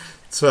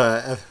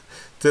 So.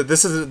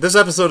 This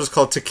episode is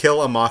called "To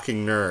Kill a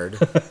Mocking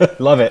Nerd."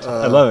 Love it.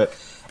 I love it.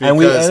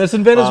 And it's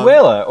in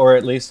Venezuela, or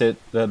at least the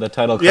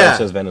title card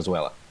says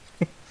Venezuela.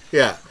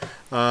 Yeah.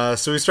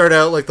 So we start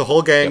out like the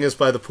whole gang is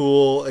by the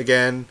pool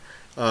again.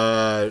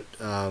 Ryan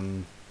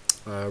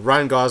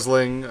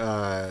Gosling,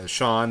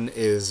 Sean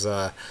is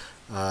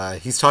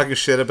he's talking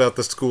shit about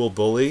the school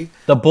bully.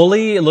 The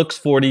bully looks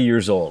 40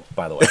 years old,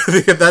 by the way.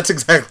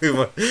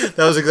 That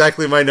was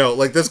exactly my note.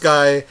 Like this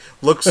guy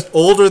looks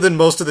older than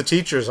most of the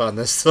teachers on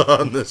this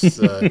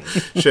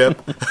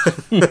ship.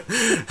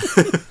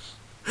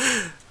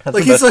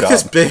 Like he's like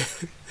this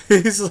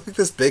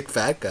big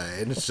fat guy,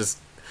 and it's just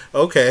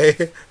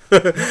okay.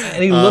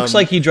 And he looks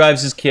like he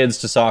drives his kids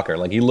to soccer.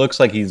 Like he looks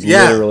like he's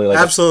literally like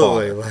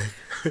absolutely.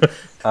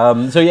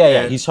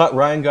 He's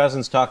Ryan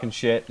Gosling's talking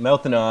shit,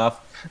 mouthing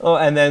off. Oh,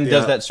 and then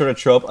does that sort of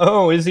trope.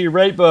 Oh, is he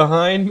right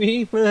behind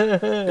me?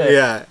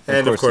 Yeah,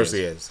 and of course he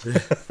is.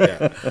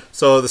 Yeah.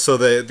 So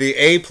the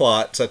A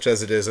plot, such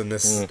as it is in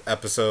this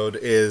episode,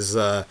 is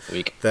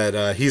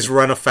that he's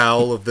run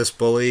afoul of this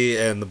bully,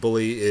 and the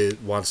bully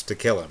wants to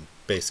kill him.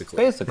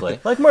 Basically,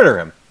 like murder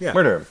him. Yeah.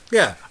 Murder him.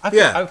 Yeah.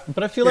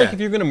 But I feel like if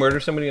you're going to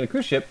murder somebody on a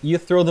cruise ship, you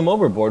throw them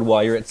overboard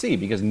while you're at sea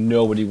because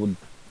nobody would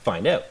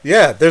find out.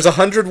 Yeah, there's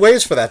 100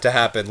 ways for that to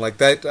happen. Like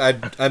that,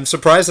 I'm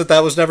surprised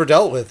that was never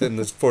dealt with in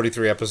this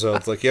 43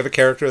 episodes. Like you have a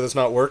character that's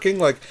not working,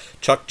 like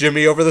chuck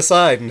Jimmy over the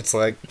side, and it's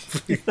like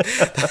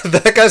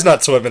that guy's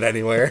not swimming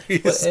anywhere.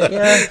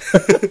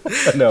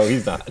 No,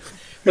 he's not.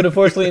 But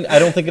unfortunately, I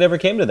don't think it ever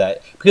came to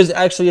that because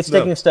actually, it's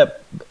taking a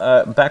step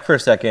back for a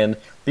second.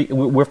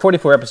 We're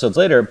 44 episodes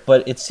later,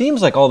 but it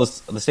seems like all the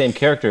same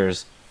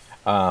characters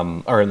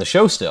are in the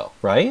show still,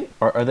 right?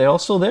 Are they all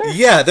still there?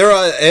 Yeah,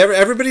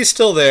 everybody's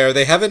still there.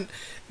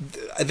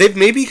 They've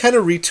maybe kind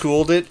of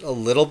retooled it a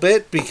little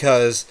bit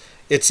because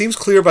it seems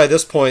clear by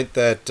this point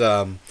that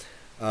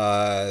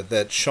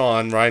that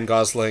Sean, Ryan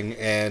Gosling,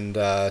 and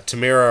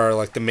Tamara are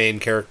like the main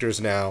characters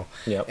now.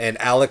 Yep. And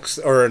Max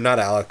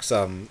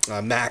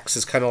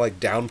is kind of like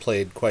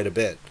downplayed quite a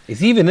bit. Is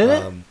he even in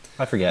it?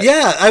 I forget.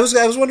 Yeah, I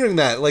was wondering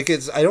that. Like,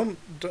 I don't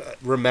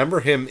remember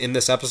him in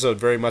this episode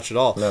very much at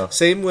all. No.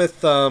 Same with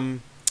the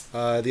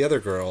other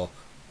girl,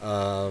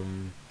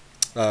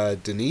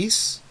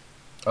 Denise.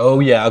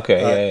 Oh yeah,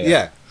 okay,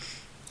 yeah.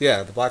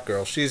 Yeah, the black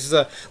girl. She's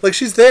like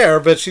she's there,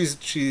 but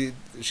she's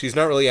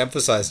not really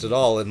emphasized at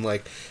all. And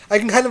like I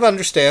can kind of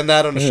understand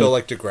that on a show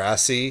like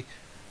Degrassi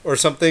or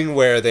something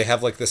where they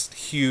have like this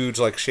huge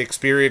like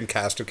Shakespearean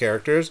cast of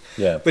characters.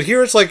 Yeah. But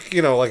here it's like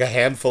like a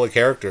handful of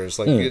characters.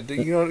 Like you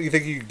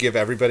think you could give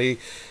everybody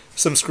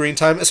some screen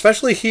time,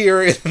 especially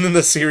here in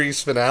the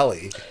series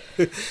finale.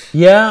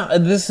 Yeah,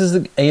 this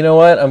is you know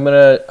what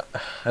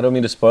I don't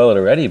mean to spoil it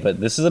already, but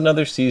this is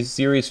another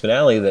series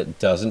finale that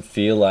doesn't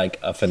feel like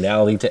a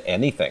finale to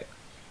anything,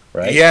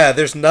 right? Yeah,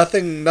 there's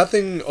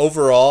nothing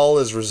overall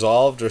is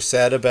resolved or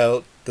said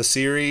about the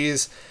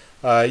series.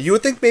 You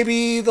would think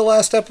maybe the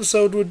last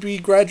episode would be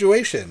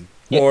graduation,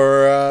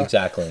 or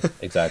exactly. at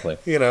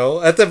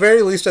the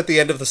very least at the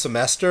end of the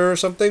semester or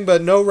something.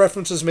 But no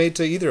references made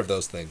to either of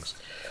those things.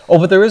 Oh,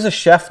 but there is a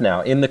chef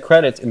now in the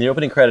credits. In the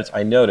opening credits,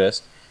 I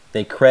noticed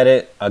they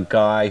credit a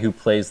guy who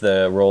plays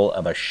the role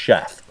of a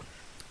chef,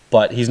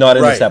 but he's not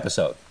in this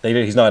episode.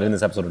 He's not in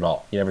this episode at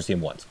all. You never see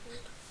him once.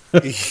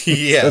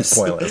 Yes. That's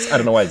pointless. I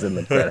don't know why he's in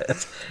the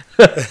credits.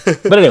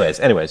 But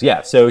anyways,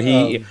 yeah. So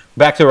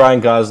back to Ryan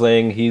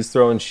Gosling. He's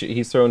throwing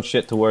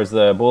shit towards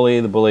the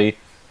bully. The bully,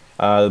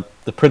 the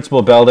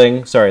principal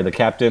Belding. Sorry, the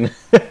captain.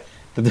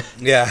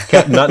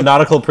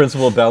 Nautical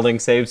principal Belding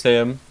saves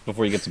him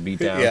before he gets beat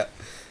down. Yeah.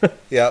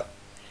 Yep.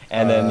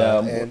 And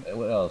then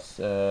what else?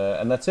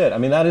 And that's it. I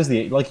mean, that is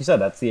like you said,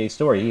 that's the A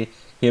story.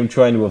 Him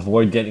trying to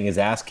avoid getting his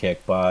ass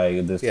kicked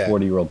by this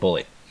 40-year-old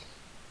bully.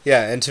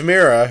 Yeah, and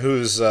Tamira,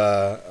 who's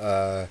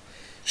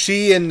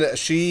she and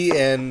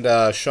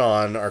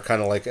Sean are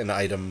kind of like an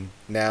item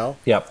now.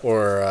 Yep.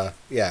 Or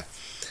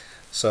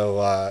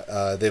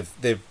So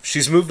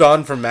she's moved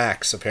on from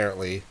Max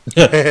apparently,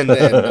 and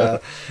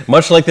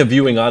much like the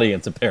viewing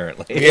audience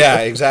apparently. Yeah,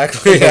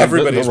 exactly.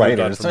 Everybody's the moved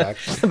on from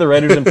Max. The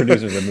writers and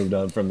producers have moved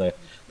on from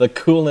the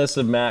coolness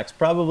of Max,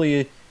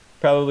 probably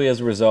as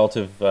a result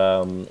of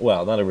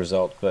not a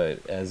result,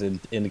 but as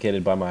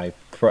indicated by my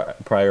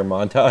prior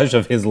montage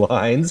of his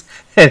lines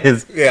and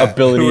his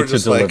ability to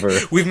deliver.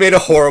 Like, we've made a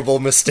horrible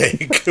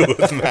mistake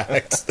with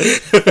Max.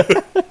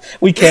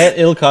 We can't.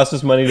 It'll cost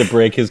us money to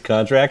break his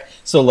contract,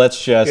 so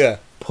let's just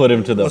put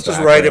him to the. Let's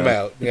just write him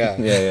out. Yeah,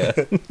 yeah.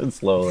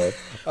 Slowly,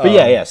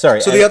 but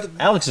Sorry. So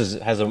Alex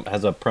has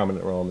a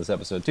prominent role in this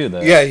episode too.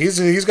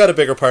 He's got a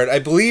bigger part. I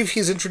believe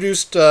he's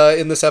introduced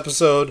in this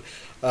episode.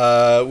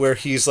 Where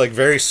he's like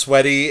very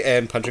sweaty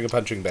and punching a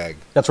punching bag.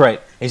 That's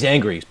right. He's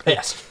angry. He's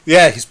pissed.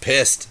 Yeah, he's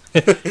pissed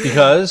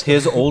because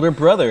his older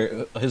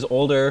brother,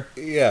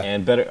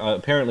 and better,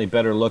 apparently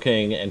better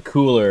looking and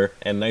cooler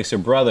and nicer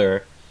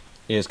brother,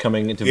 is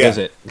coming to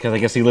visit because I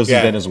guess he lives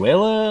in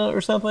Venezuela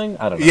or something.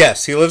 I don't know.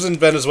 Yes, he lives in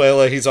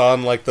Venezuela. He's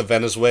on like the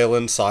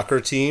Venezuelan soccer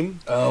team.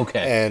 Oh,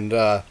 okay. And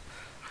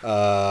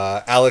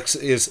Alex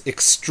is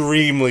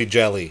extremely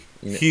jelly.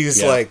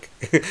 He's like.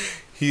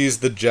 He's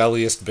the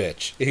jelliest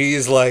bitch.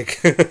 He's like,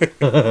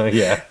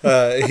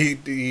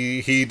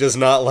 he does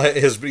not let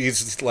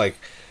he's like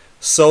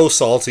so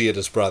salty at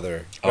his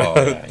brother.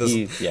 Oh,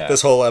 yeah.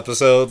 This whole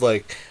episode,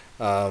 like,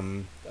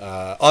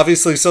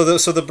 obviously, so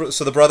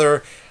the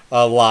brother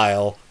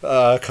Lyle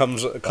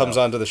comes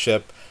onto the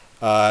ship,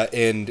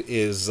 and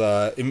is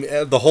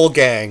the whole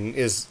gang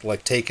is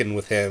like taken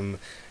with him.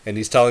 And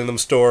he's telling them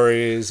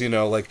stories,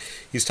 like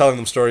he's telling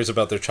them stories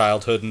about their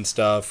childhood and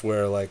stuff,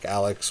 where like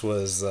Alex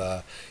was,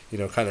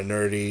 kind of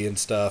nerdy and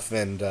stuff,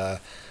 and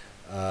like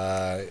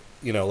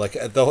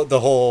the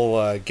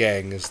whole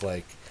gang is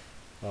like,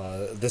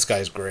 this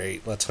guy's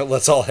great.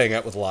 Let's all hang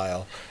out with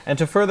Lyle. And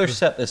to further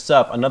set this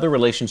up, another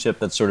relationship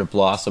that sort of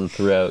blossomed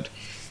throughout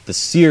the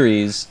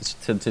series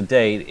to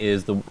date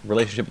is the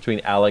relationship between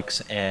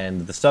Alex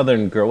and the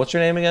Southern girl. What's her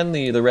name again?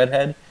 The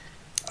redhead.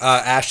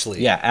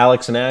 Ashley. Yeah,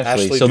 Alex and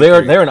Ashley. So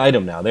they're an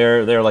item now.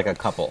 They're like a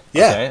couple.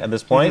 Yeah. Okay, at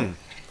this point. Mm-hmm.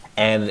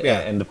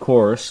 And of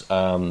course,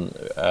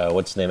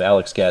 what's his name?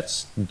 Alex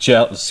gets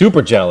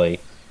super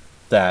jelly.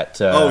 That.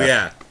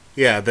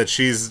 That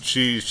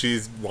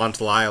she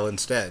wants Lyle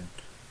instead.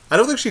 I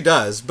don't think she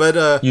does,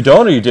 but you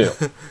don't or you do.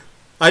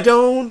 I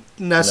don't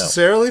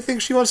necessarily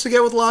think she wants to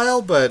get with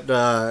Lyle, but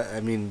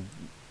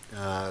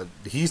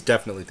he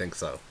definitely thinks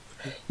so.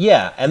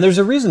 Yeah, and there's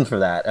a reason for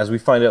that, as we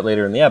find out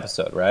later in the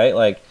episode, right?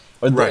 Like.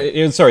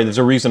 There's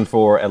a reason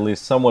for, at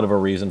least somewhat of a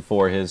reason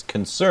for his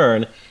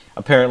concern.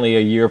 Apparently, a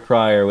year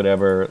prior,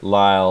 whatever,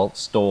 Lyle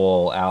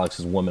stole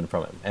Alex's woman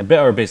from him,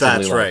 or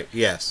basically,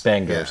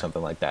 banged her or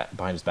something like that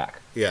behind his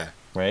back. Yeah.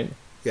 Right.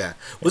 Yeah.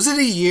 Was it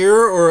a year,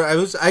 or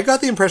I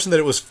got the impression that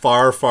it was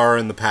far, far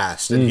in the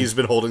past, and he's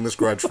been holding this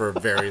grudge for a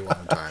very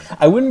long time.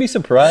 I wouldn't be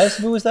surprised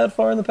if it was that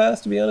far in the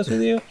past, to be honest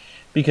with you,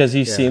 because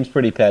he seems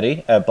pretty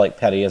petty, like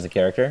petty as a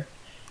character.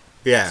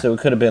 Yeah. So it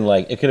could have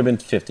been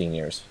 15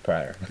 years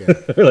prior,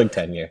 or like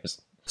 10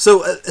 years.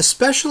 So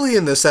especially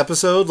in this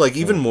episode, like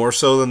even more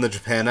so than the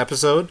Japan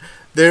episode,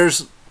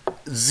 there's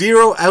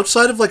zero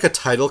outside of like a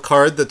title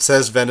card that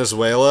says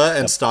Venezuela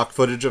and stock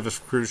footage of a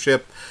cruise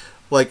ship,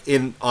 like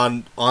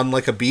on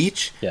like a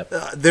beach. Yep.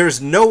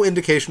 There's no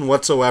indication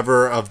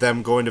whatsoever of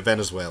them going to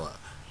Venezuela.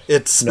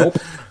 It's nope.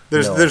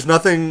 There's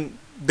nothing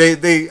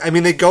I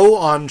mean, they go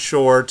on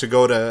shore to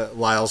go to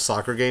Lyle's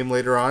soccer game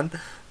later on,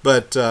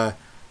 but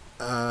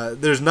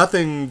there's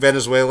nothing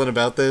Venezuelan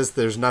about this.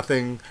 There's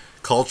nothing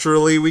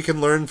culturally we can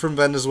learn from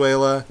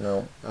Venezuela.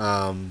 No.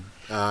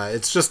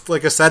 It's just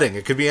like a setting.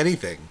 It could be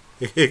anything.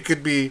 It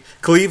could be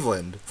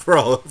Cleveland for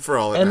all.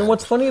 And matters.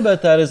 what's funny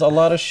about that is a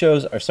lot of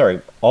shows,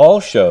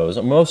 all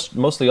shows,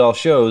 mostly all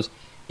shows,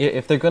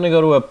 if they're going to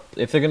go to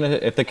if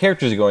the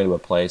characters are going to a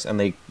place and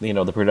they,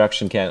 the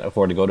production can't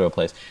afford to go to a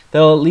place,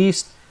 they'll at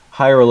least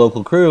hire a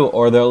local crew,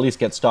 or they'll at least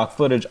get stock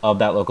footage of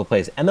that local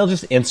place, and they'll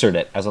just insert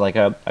it as like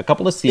a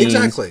couple of scenes.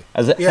 Exactly.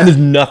 And there's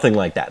nothing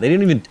like that. They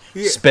didn't even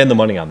spend the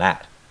money on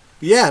that.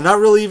 Yeah, not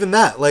really even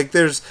that. Like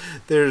there's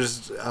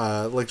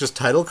like just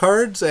title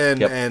cards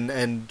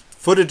and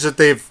footage that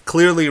they've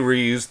clearly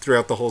reused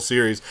throughout the whole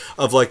series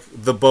of like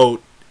the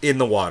boat in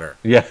the water.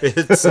 Yeah.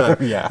 It's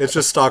it's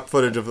just stock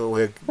footage of it,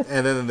 like,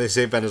 and then they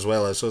say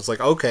Venezuela, so it's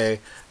like, okay,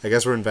 I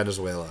guess we're in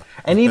Venezuela.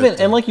 And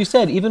and like you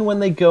said, even when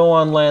they go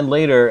on land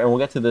later, and we'll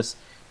get to this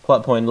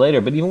plot point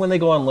later, but even when they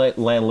go on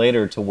land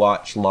later to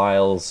watch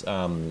Lyle's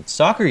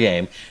soccer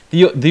game,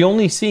 the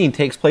only scene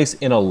takes place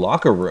in a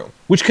locker room,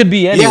 which could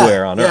be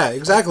anywhere on Earth. Yeah,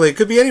 exactly. It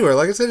could be anywhere.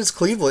 Like I said, it's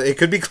Cleveland. It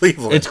could be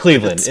Cleveland. It's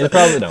Cleveland. It's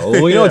probably no.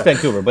 Well, it's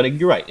Vancouver, but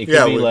you're right. It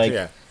could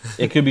be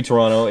it could be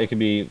Toronto. It could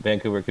be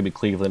Vancouver. It could be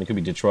Cleveland. It could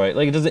be Detroit.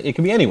 Like it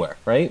could be anywhere,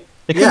 right?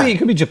 It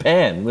could be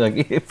Japan.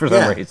 Like for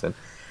some reason.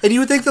 And you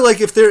would think that,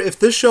 like, if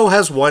this show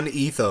has one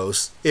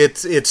ethos,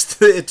 it's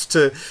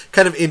to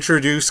kind of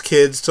introduce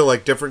kids to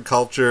like different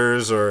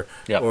cultures, or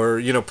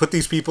put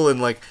these people in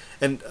like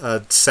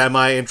a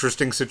semi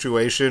interesting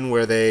situation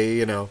where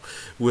they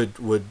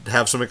would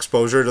have some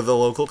exposure to the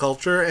local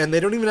culture, and they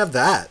don't even have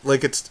that.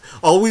 Like, it's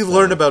all we've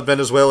learned about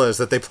Venezuela is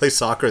that they play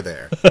soccer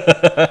there.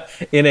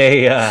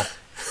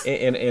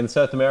 In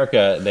South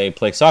America, they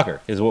play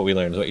soccer. Is what we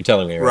learned. Is what you're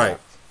telling me, right?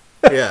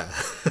 Yeah.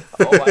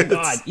 Oh my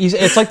god!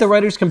 It's like the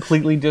writers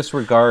completely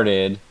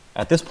disregarded,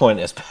 at this point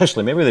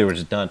especially, maybe they were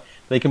just done,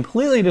 they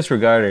completely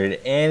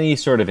disregarded any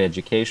sort of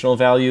educational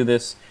value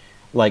that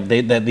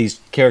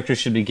these characters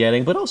should be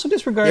getting, but also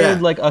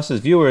disregarded like us as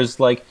viewers,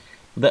 like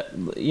that,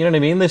 you know what I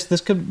mean? This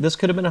could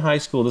have been a high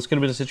school, this could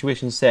have been a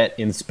situation set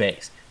in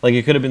space. Like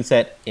it could have been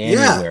set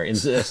anywhere, in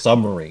a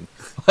submarine.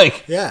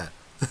 Like yeah,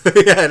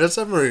 in a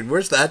submarine.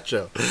 Where's that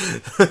show?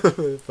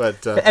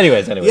 But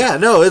anyways. Yeah,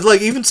 no, it's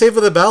like even Save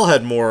for the Bell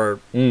had more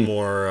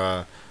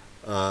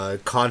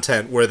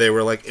content where they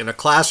were like in a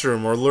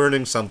classroom or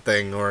learning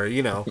something, or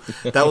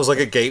that was like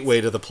a gateway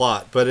to the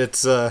plot. But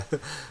it's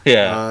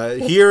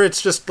here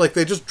it's just like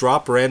they just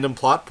drop random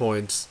plot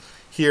points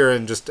here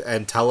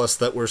and tell us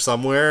that we're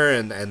somewhere,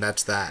 and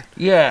that's that.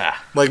 Yeah.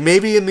 Like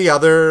maybe in the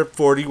other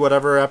 42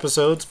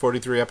 episodes,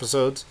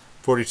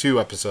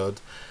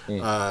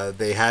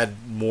 they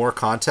had more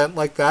content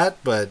like that,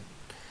 but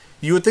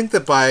you would think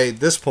that by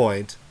this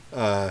point,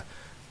 they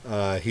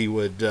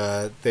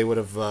would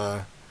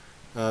have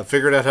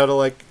figured out how to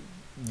like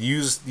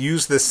use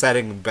this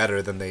setting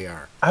better than they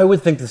are. I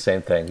would think the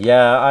same thing.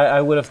 Yeah,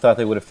 I would have thought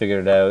they would have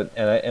figured it out,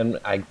 and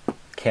I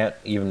can't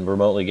even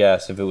remotely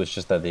guess if it was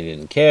just that they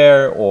didn't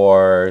care,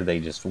 or they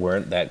just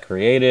weren't that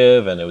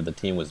creative, and the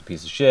team was a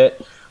piece of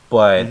shit.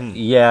 But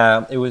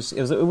yeah, it was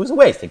a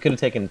waste. It could have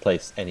taken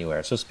place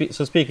anywhere. So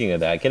speaking of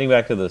that, getting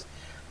back to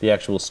the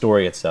actual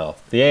story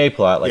itself, the A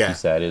plot, like you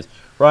said, is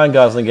Ryan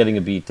Gosling getting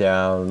a beat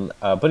down,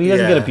 but he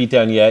doesn't get a beat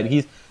down yet.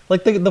 He's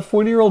like the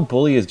 40-year-old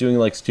bully is doing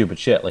like stupid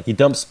shit, like he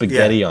dumps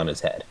spaghetti on his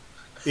head.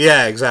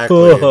 Yeah,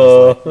 exactly.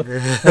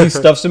 He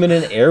stuffs him in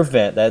an air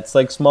vent that's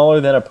like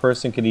smaller than a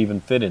person could even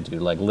fit into,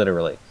 like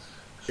literally.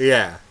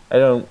 Yeah. I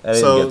didn't get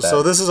that.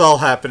 So this is all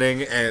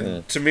happening,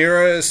 and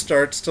Tamira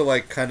starts to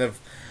like kind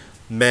of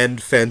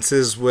mend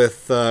fences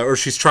with, or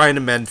she's trying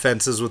to mend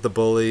fences with the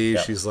bully.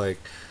 Yep. She's like,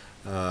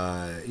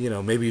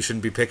 maybe you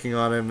shouldn't be picking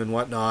on him and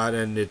whatnot,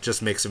 and it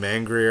just makes him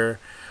angrier.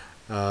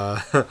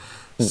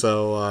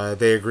 So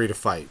they agree to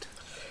fight.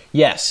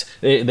 Yes,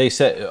 they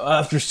said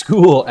after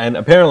school, and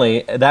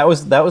apparently that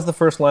was the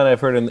first line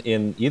I've heard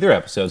in either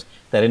episodes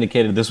that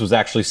indicated this was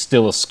actually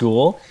still a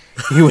school.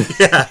 He was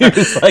like,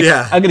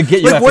 I'm going to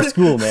get you after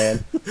school,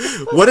 man.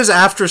 What does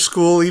after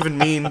school even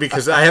mean?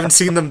 Because I haven't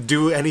seen them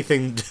do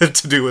anything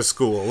to do with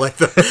school. Like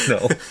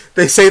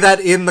they say that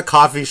in the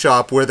coffee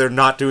shop where they're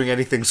not doing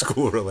anything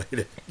school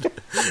related.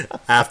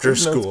 After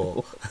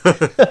school.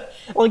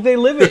 Like they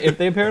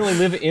apparently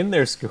live in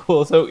their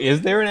school. So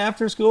is there an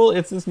after school?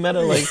 It's this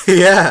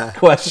meta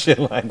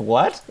question. Like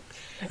what?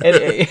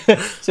 And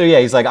so yeah,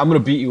 he's like, I'm going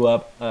to beat you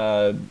up.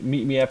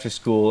 Meet me after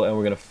school, and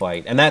we're going to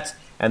fight. And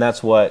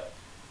that's what.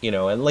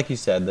 And like you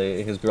said,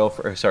 his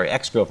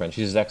ex-girlfriend.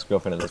 She's his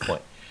ex-girlfriend at this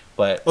point.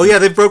 But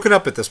they've broken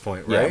up at this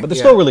point, right? Yeah, but they're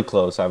still really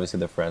close. Obviously,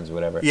 they're friends or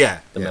whatever.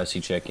 Yeah, the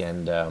mousy chick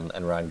and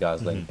Ryan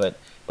Gosling. But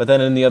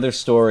then in the other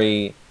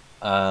story,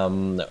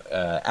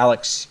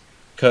 Alex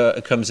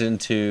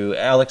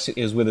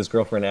is with his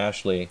girlfriend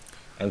Ashley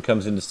and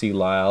comes in to see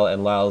Lyle,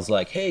 and Lyle's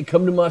like, "Hey,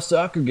 come to my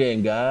soccer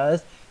game,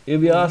 guys.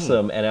 It'll be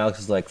awesome." And Alex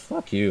is like,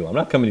 "Fuck you! I'm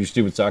not coming to your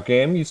stupid soccer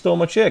game. You stole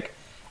my chick."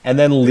 And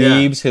then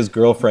leaves his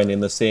girlfriend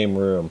in the same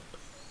room.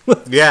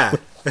 Yeah.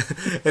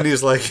 And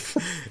he's like,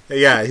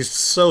 yeah, he's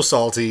so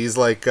salty. He's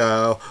like,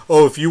 oh,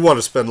 if you want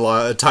to spend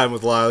time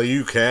with Lyle,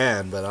 you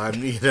can, but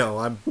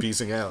I'm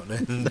peacing out.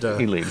 And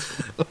He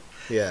leaves.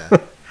 yeah.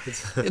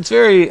 It's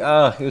very,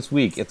 it's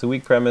weak. It's a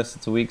weak premise.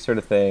 It's a weak sort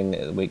of thing.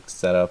 A weak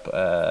setup.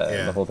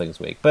 The whole thing's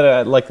weak.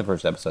 But like the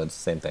first episode, it's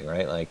the same thing,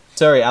 right? Like,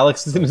 sorry,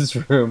 Alex is in his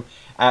room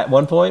at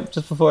one point,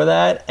 just before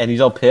that, and he's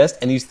all pissed,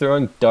 and he's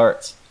throwing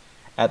darts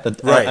at a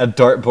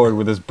dartboard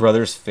with his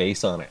brother's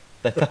face on it.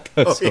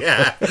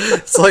 Yeah.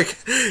 It's like,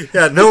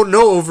 yeah, no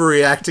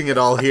overreacting at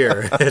all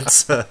here.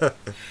 It's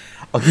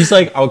he's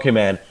like, okay,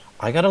 man,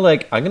 I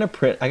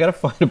gotta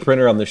find a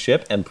printer on the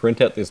ship and print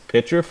out this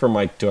picture for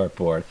my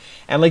dartboard.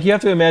 And like, you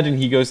have to imagine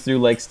he goes through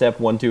like step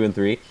 1, 2, and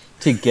 3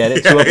 to get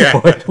it to a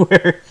point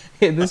where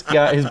this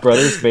guy, his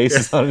brother's face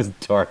is on his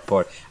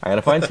dartboard. I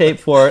gotta find tape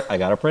for it. I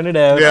gotta print it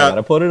out. I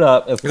gotta put it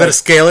up. You gotta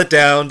scale it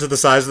down to the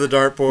size of the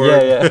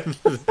dartboard.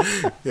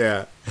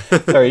 Yeah.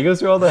 Sorry, he goes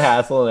through all the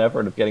hassle and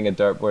effort of getting a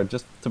dartboard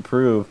just to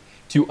prove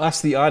to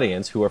us, the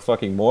audience, who are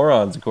fucking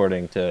morons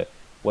according to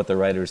what the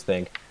writers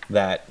think,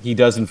 that he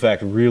does in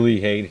fact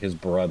really hate his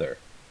brother.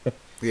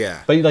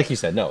 Yeah. But like you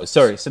said, no.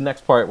 Sorry. So the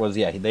next part was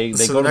they so go.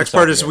 The to next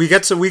part is we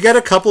get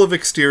a couple of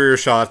exterior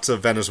shots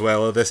of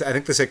Venezuela. I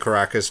think they say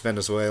Caracas,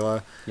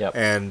 Venezuela. Yep.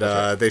 And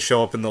they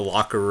show up in the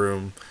locker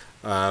room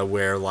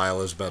where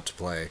Lyle is about to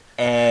play.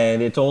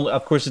 And it's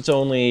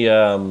only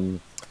the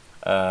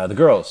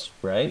girls,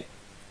 right?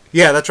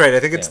 Yeah, that's right. I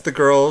think it's the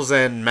girls,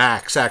 and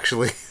Max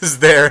actually is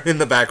there in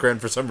the background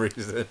for some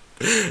reason.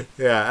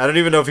 Yeah, I don't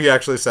even know if he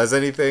actually says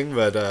anything,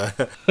 but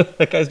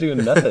that guy's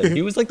doing nothing.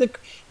 He was like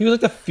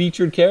the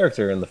featured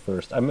character in the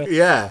first. I mean,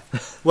 yeah.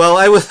 Well,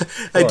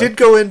 I did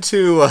go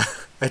into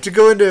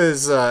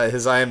his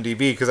IMDb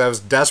because I was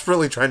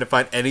desperately trying to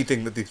find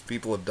anything that these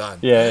people have done.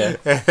 Yeah.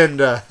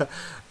 And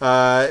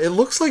it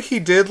looks like he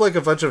did like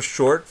a bunch of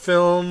short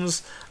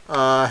films.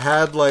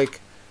 Had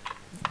like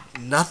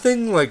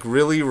nothing like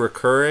really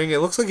recurring. It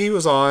looks like he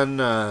was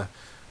on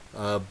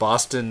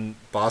Boston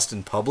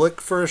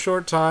Public for a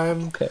short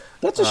time. Okay,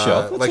 that's a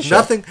show.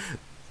 Nothing.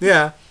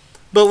 Yeah,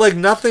 but like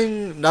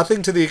nothing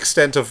to the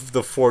extent of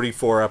the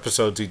 44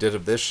 episodes he did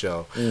of this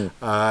show.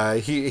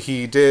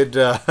 He did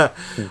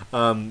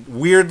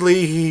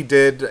weirdly he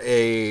did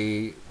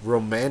a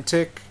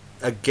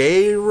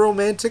gay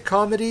romantic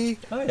comedy.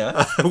 Oh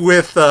yeah.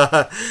 With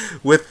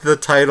the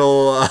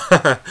title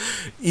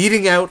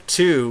Eating Out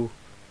 2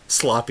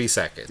 Sloppy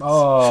Seconds.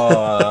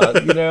 Oh,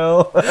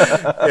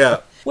 Yeah.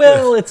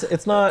 Well,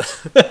 it's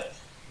not.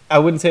 I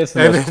wouldn't say it's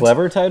the most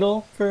clever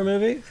title for a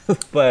movie,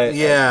 but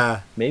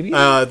yeah, maybe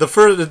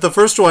the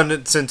first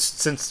one,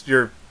 since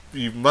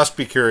you must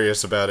be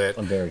curious about it.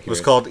 I'm very curious.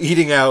 Was called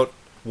Eating Out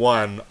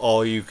 1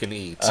 All You Can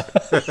Eat.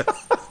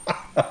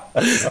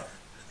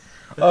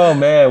 Oh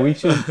man, we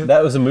should.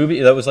 That was a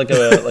movie. That was like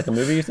a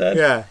movie you said.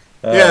 Yeah.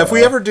 Yeah, if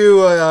we ever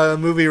do a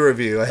movie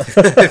review, I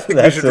think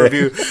we should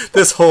review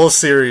this whole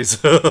series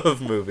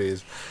of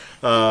movies.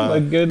 My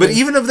goodness. But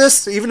even of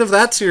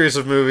that series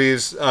of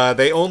movies,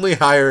 they only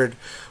hired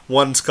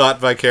one Scott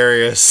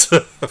Vicarious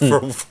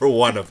for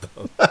one of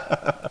them.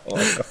 Oh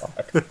my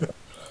God.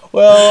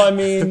 Well, I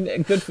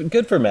mean,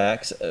 good for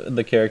Max,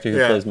 the character who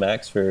plays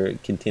Max, for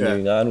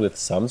continuing on with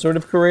some sort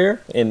of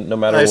career in no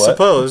matter what. I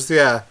suppose,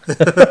 yeah.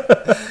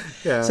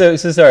 Yeah. So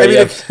sorry.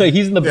 I mean,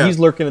 he's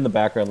lurking in the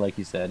background, like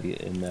you said.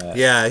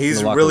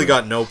 He's really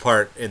got no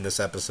part in this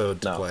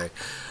episode to play.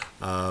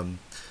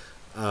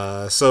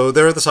 So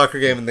they're at the soccer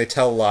game, and they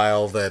tell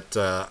Lyle that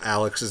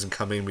Alex isn't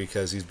coming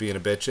because he's being a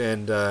bitch,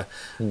 and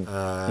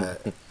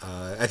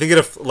I think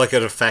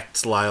it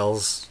affects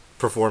Lyle's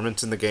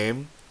performance in the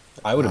game.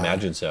 I would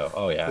imagine so.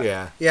 Oh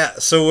yeah. Yeah.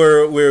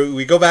 So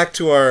we go back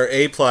to our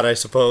A plot, I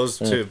suppose,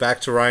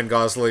 back to Ryan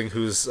Gosling,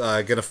 who's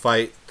gonna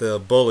fight the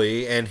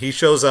bully, and he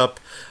shows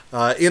up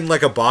in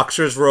like a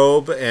boxer's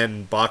robe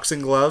and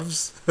boxing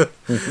gloves, fully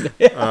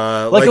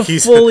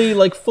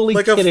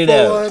kitted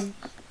out.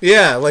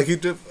 Yeah, like you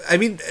do. I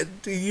mean,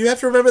 you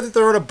have to remember that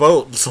they're on a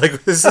boat. It's like,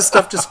 is this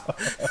stuff just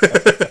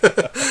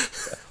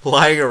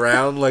lying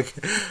around? Like,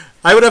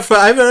 I would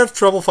have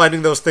trouble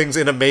finding those things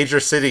in a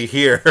major city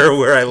here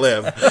where I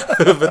live.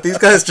 But these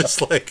guys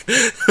just like.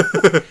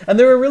 And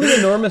they were really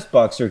enormous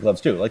boxer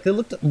gloves too. Like, they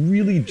looked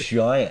really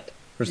giant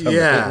for some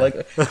reason.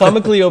 Like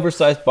comically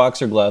oversized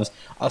boxer gloves,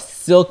 a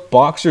silk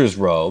boxer's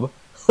robe.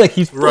 Like,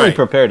 he's fully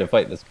prepared to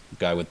fight this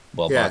guy with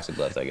boxing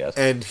gloves, I guess.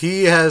 And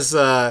he has.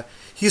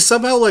 He's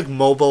somehow like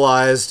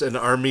mobilized an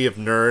army of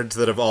nerds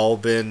that have all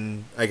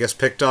been, I guess,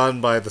 picked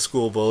on by the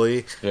school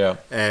bully. Yeah.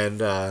 And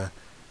there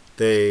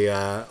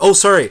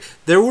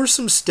were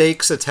some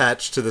stakes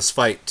attached to this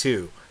fight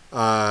too.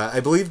 I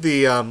believe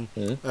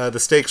the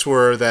stakes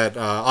were that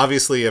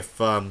obviously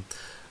if I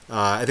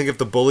think if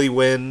the bully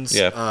wins,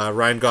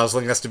 Ryan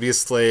Gosling has to be a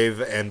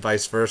slave and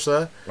vice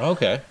versa.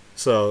 Okay.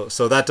 So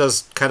that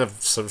does kind of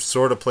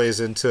sort of plays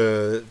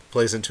into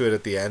it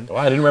at the end. Oh,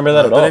 I didn't remember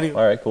that at all.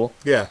 All right, cool.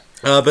 Yeah.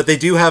 But they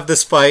do have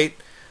this fight,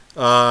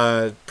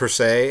 per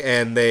se,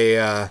 and they,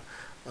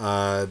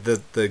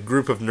 the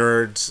group of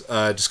nerds,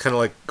 just kind of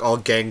like all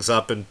gangs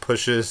up and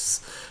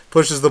pushes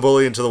pushes the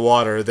bully into the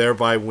water,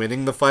 thereby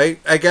winning the fight,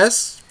 I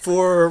guess,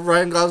 for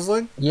Ryan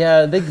Gosling.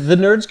 Yeah, the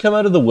nerds come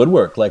out of the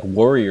woodwork like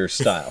warrior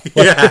style.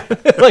 Yeah.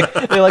 Like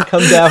they like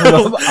come down from a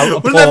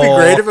Wouldn't pole. that be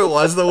great if it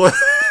was the one?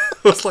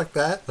 It was like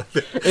that.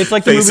 It's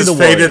like the movie faces The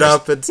faded Warriors.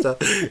 up and stuff.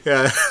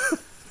 Yeah.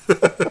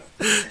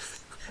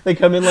 They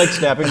come in like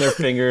snapping their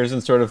fingers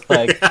and sort of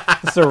like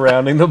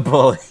surrounding the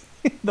bully,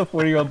 the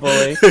 40-year-old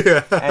bully.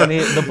 And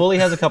the bully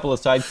has a couple of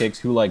sidekicks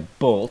who like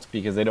bolt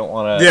because they don't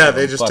want to. Yeah,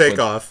 they just take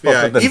off.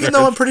 Yeah, even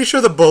though I'm pretty sure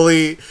the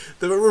bully.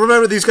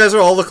 Remember, these guys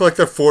all look like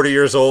they're 40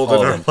 years old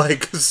All and of are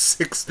like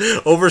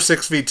over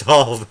 6 feet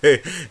tall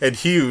and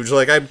huge.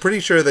 Like, I'm pretty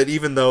sure that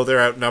even though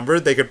they're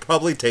outnumbered, they could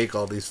probably take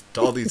all these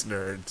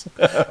nerds.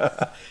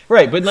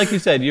 Right, but like you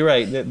said, you're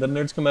right. The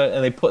nerds come out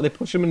and they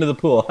push him into the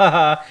pool,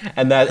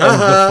 and that ends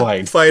the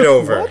fight. Fight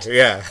over. What?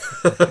 Yeah,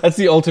 That's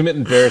the ultimate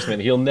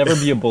embarrassment. He'll never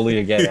be a bully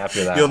again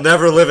after that. you'll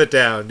never live it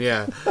down.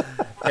 Yeah,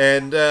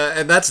 and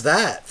that's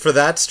that for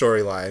that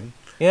storyline.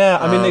 Yeah,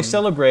 I mean they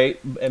celebrate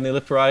and they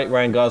lift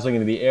Ryan Gosling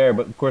into the air,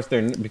 but of course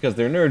because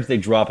they're nerds, they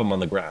drop him on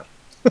the ground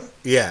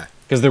Yeah,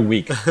 because they're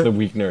weak. They're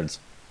weak nerds.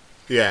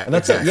 yeah, And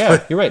that's exactly. it.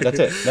 Yeah, you're right. That's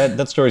it.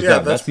 That story's Yeah,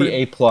 done. that's That's the pretty-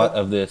 A plot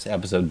of this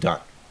episode done.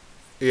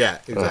 Yeah,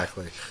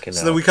 exactly. fucking So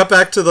hell. then we cut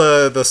back to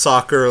the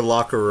soccer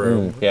locker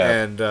room,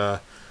 yeah. and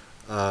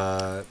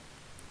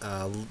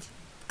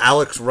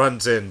Alex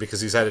runs in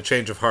because he's had a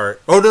change of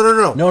heart. Oh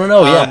no!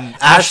 No. Yeah,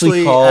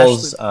 Ashley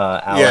calls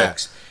Ashley-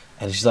 Alex,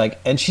 and she's like,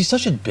 and she's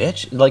such a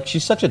bitch. Like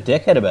she's such a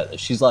dickhead about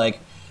this. She's like,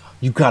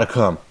 "You gotta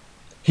come.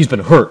 He's been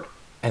hurt."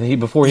 And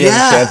before he has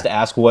Yeah. a chance to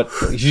ask what,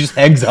 she just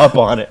hangs up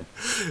on him.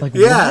 Like,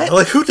 Yeah, what?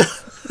 like who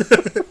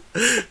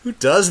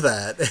does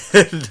that?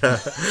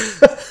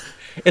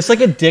 And It's like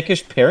a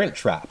dickish parent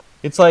trap.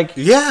 It's like,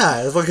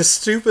 yeah, it's like a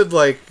stupid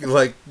like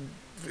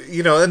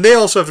and they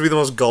also have to be the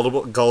most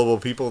gullible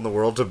people in the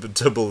world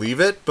to believe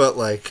it. But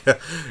like,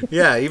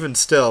 yeah, even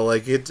still,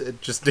 like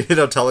it just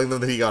telling them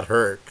that he got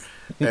hurt,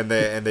 and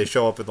they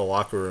show up in the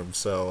locker room.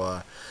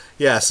 So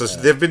yeah, so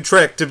they've been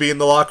tricked to be in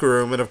the locker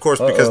room, and of course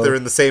because they're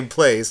in the same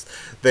place,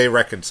 they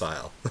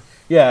reconcile.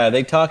 yeah,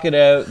 they talk it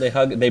out. They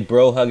hug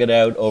it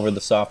out over the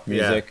soft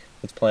music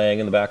that's playing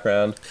in the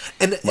background.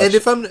 And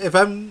if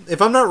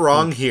I'm not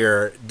wrong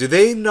here, do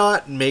they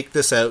not make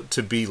this out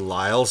to be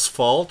Lyle's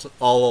fault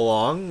all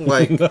along?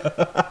 Like this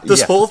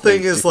Yes, whole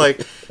thing they is do.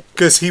 like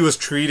because he was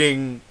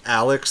treating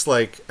Alex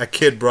like a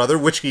kid brother,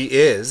 which he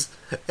is,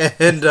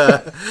 and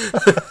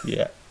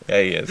Yeah,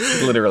 he is.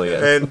 He literally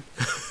is. and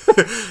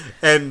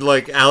and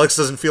like Alex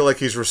doesn't feel like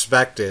he's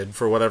respected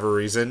for whatever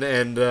reason,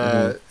 and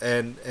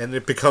and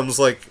it becomes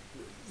like.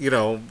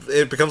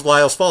 It becomes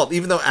Lyle's fault,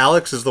 even though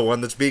Alex is the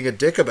one that's being a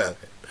dick about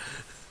it.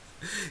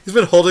 He's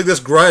been holding this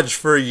grudge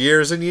for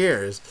years and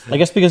years. I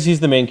guess because he's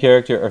the main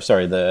character, or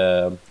sorry,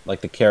 the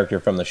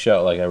character from the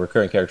show, like a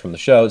recurring character from the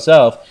show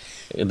itself.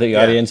 The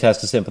audience has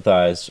to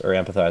sympathize or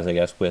empathize, I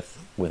guess, with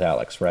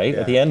Alex, right?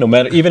 At the end, no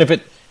matter, even if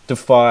it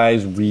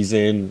defies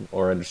reason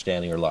or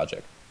understanding or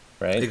logic,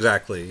 right?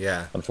 Exactly.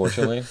 Yeah.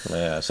 Unfortunately,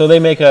 yeah. So they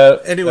make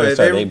a Anyway,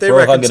 sorry, they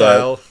bro hug it out,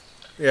 reconcile.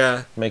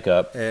 Yeah. make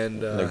up,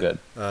 And they're good.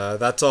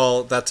 That's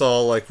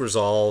all like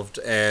resolved.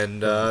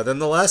 And then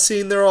the last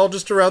scene, they're all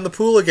just around the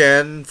pool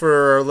again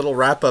for a little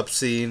wrap up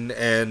scene.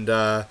 And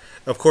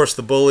of course,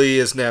 the bully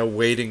is now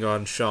waiting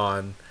on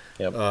Sean.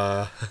 Yep.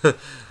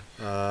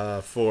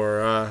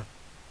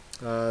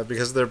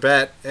 Because of their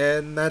bet,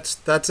 and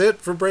that's it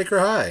for Breaker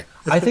High.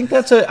 I think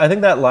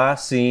that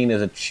last scene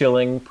is a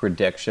chilling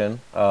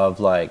prediction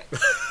of like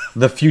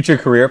the future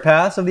career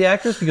paths of the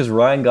actors because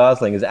Ryan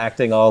Gosling is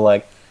acting all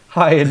like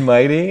high and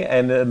mighty,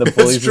 and the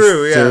bully's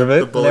true, just yeah,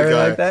 servant the bully and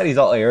everything guy like that. He's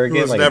all arrogant,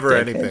 It was like never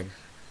a dickhead.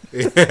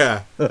 anything.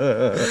 Yeah.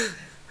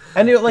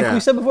 And like Yeah. we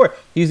said before,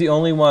 he's the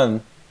only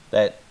one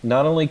that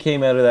not only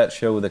came out of that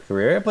show with a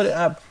career, but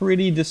a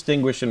pretty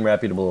distinguished and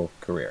reputable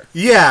career.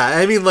 Yeah,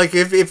 I mean, like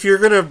if you're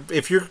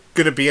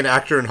gonna be an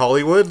actor in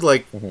Hollywood,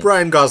 like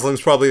Ryan Gosling's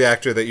probably the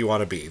actor that you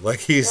want to be. Like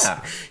he's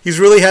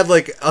really had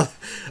like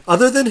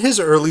other than his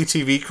early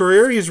TV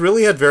career, he's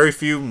really had very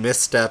few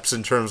missteps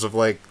in terms of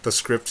like the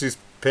scripts he's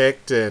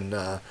picked, and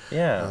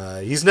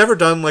he's never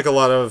done like a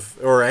lot of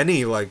or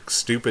any like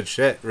stupid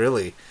shit.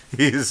 Really,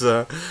 he's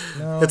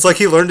it's like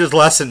he learned his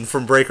lesson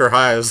from Breaker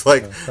High. I was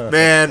like,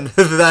 man,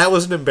 that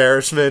was an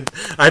embarrassment.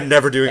 I'm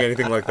never doing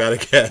anything like that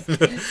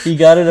again. He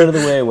got it out of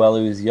the way while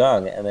he was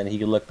young, and then he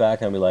could look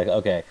back and be like,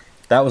 okay,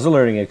 that was a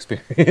learning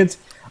experience.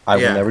 I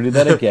will Yeah. never do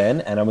that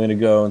again, and I'm going to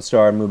go and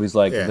star in movies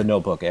like Yeah. The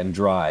Notebook and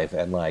Drive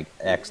and like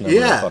X number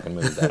Yeah. of fucking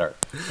movies that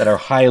are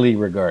highly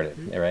regarded,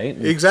 right?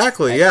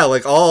 Exactly, yeah,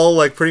 like all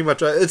like pretty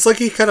much. It's like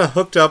he kind of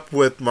hooked up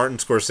with Martin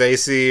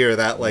Scorsese or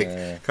that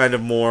like kind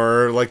of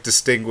more like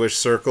distinguished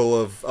circle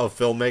of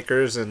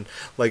filmmakers, and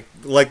like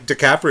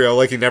DiCaprio,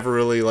 like he never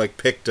really like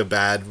picked a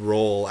bad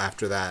role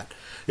after that.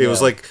 It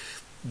was like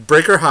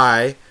Breaker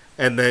High.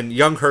 And then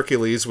Young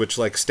Hercules, which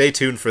like stay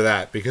tuned for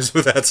that because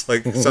that's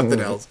like something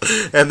else.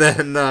 And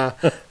then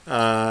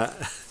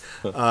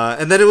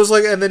and then it was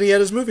like, and then he had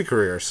his movie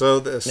career.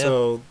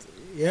 So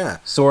yeah.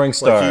 Soaring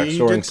star, Like, he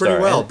soaring did pretty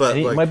star. well, And- but and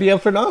he like, might be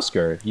up for an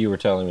Oscar. You were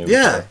telling me.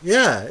 yeah,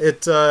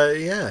 before.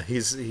 yeah.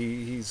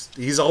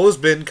 He's always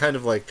been kind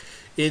of like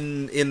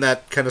in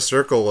that kind of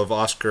circle of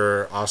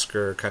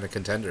Oscar kind of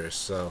contenders.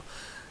 So,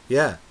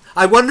 yeah.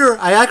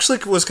 I actually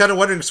was kind of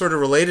wondering, sort of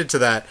related to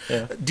that.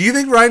 Yeah. Do you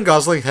think Ryan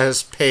Gosling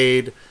has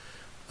paid?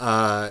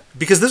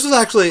 Because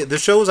the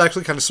show was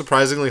actually kind of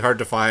surprisingly hard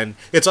to find.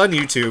 It's on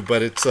YouTube,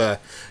 but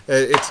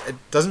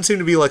it doesn't seem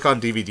to be like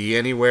on DVD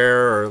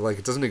anywhere, or like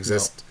it doesn't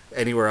exist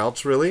anywhere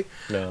else really.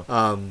 No.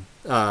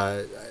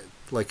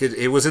 Like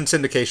it was in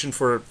syndication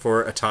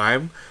for a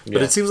time, but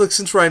Yeah. it seems like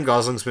since Ryan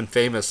Gosling's been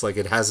famous, like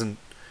it hasn't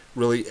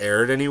really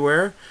aired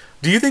anywhere.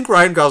 Do you think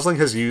Ryan Gosling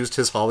has used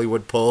his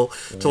Hollywood pull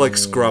to like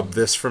scrub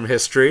this from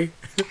history?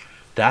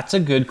 That's a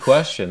good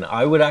question.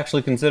 I would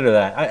actually consider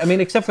that. I mean,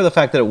 except for the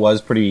fact that it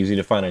was pretty easy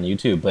to find on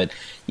YouTube, but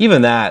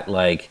even that,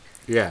 like,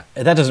 Yeah.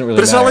 that doesn't really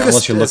But it's matter not like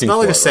unless you're it's looking not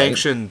like for a it, right?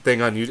 sanctioned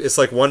thing on YouTube. It's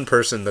like one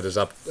person that is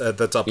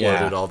that's uploaded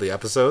Yeah. all the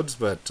episodes.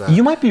 But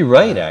You might be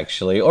right,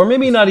 actually, or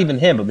maybe not even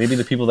him, but maybe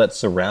the people that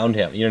surround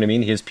him. You know what I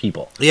mean? His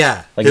people,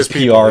 yeah, like his,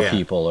 people, PR yeah.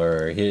 people,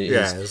 or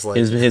Yeah, his, it's like-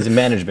 his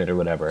management or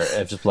whatever.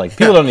 It's just like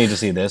people don't need to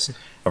see this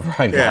of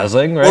Ryan Yeah.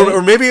 Gosling, right?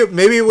 Or maybe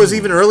it was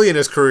even early in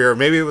his career.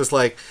 Maybe it was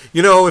like,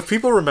 if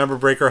people remember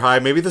Breaker High,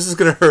 maybe this is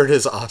going to hurt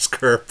his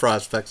Oscar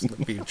prospects in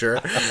the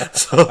future.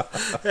 So,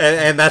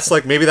 and that's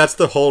like, maybe that's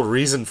the whole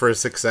reason for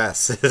his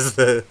success is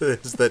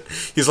that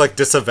he's like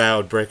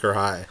disavowed Breaker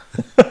High.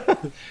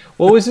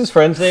 What was his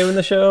friend's name in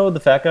the show? The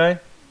fat guy.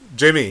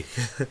 Jimmy.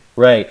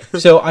 Right.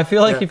 So I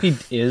feel like Yeah. if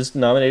he is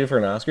nominated for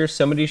an Oscar,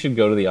 somebody should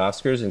go to the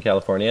Oscars in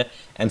California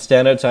and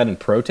stand outside and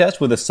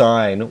protest with a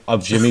sign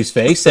of Jimmy's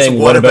face saying,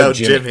 What about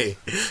Jimmy?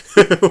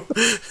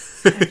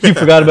 He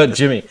forgot about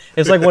Jimmy.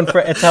 It's like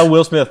it's how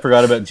Will Smith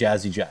forgot about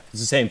Jazzy Jeff. It's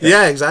the same thing.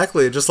 Yeah,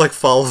 exactly. Just like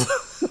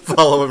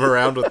follow him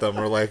around with them,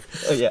 or like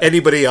yeah.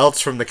 anybody else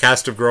from the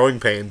cast of Growing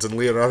Pains and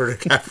Leonardo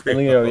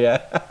DiCaprio.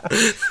 Yeah.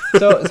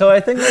 So I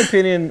think my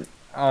opinion,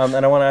 and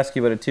I want to ask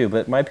you about it too,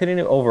 but my opinion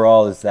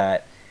overall is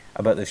that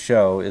about the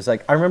show is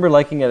like I remember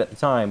liking it at the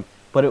time,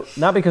 but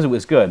not because it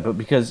was good, but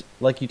because,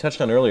 like you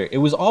touched on earlier, it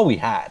was all we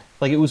had.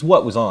 Like it was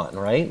what was on,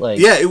 right? Like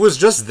Yeah, it was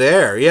just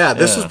there. Yeah,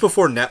 this Yeah. was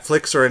before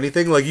Netflix or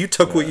anything. Like you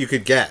took what you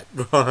could get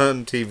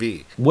on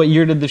TV. What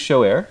year did the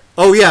show air?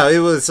 Oh yeah, it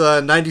was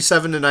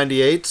 97 to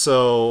 98.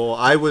 So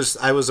I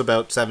was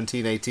about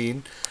 17,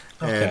 18.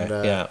 And,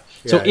 yeah.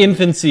 So yeah.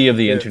 infancy of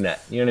the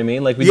internet. You know what I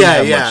mean? Like we didn't Yeah,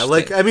 have yeah. much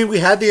Like thing. I mean, we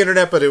had the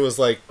internet, but it was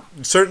like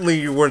certainly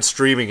you weren't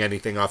streaming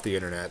anything off the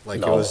internet. Like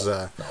No, it was,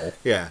 no.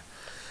 yeah.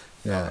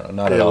 No,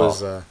 not It at all.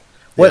 was.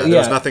 What- There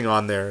was yeah. nothing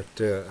on there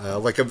to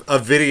like a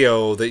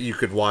video that you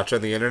could watch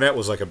on the internet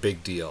was like a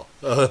big deal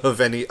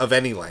of any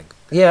length.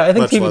 Yeah, I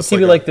think Much TV, less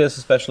TV like like this,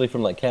 especially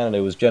from like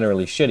Canada, was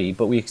generally shitty,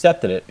 but we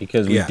accepted it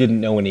because we Yeah.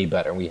 didn't know any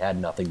better. We had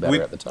nothing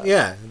better at the time.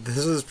 Yeah, this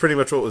is pretty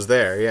much what was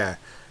there. Yeah,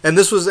 and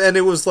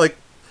it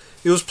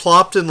was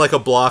plopped in like a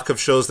block of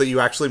shows that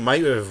you actually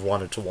might have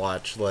wanted to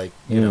watch, like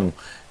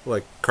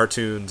like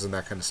cartoons and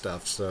that kind of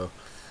stuff. So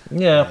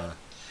Yeah.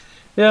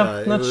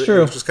 it That's was, true.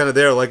 It was just kind of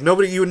there. Like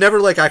you would never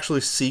like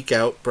actually seek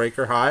out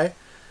Breaker High.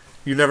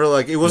 You never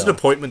like it wasn't No.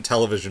 appointment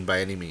television by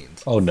any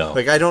means. Oh no.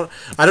 Like I don't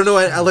know.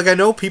 I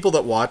know people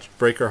that watch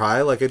Breaker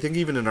High. Like I think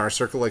even in our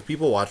circle, like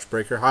people watched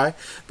Breaker High,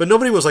 but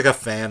nobody was like a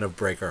fan of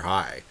Breaker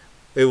High.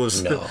 It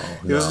was No,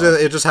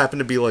 it just happened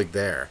to be like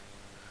there.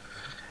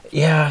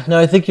 Yeah, no,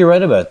 I think you're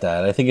right about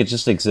that. I think it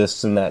just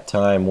exists in that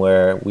time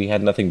where we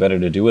had nothing better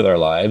to do with our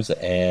lives,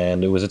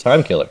 and it was a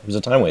time killer. It was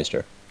a time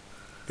waster.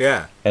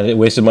 Yeah. And it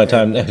wasted my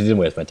time. It didn't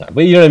waste my time,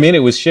 but you know what I mean. It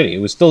was shitty. It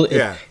was still.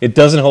 Yeah. It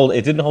doesn't hold.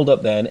 It didn't hold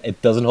up then.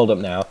 It doesn't hold up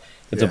now.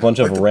 It's a Yeah. bunch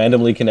of Like the-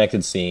 randomly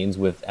connected scenes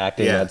with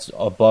acting Yeah. that's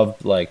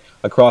above, like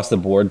across the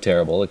board,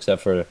 terrible,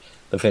 except for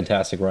the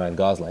fantastic Ryan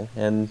Gosling,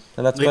 and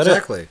that's about it.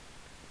 Exactly.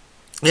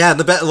 Yeah, and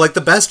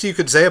the best you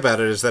could say about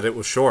it is that it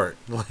was short.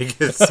 Like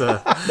it's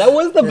That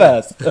was the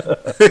best.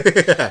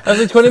 I was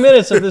like 20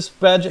 minutes of this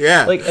bad.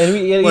 Yeah. Like, and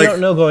you Like- don't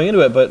know going into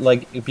it, but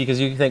like because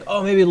you think,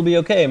 oh, maybe it'll be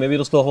okay, maybe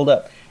it'll still hold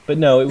up. But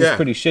no, it was Yeah.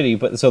 pretty shitty.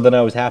 But so then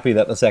I was happy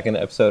that the second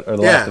episode or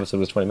the Yeah. last episode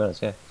was 20 minutes.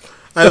 Yeah.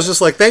 I was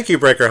just like, thank you,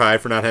 Breaker High,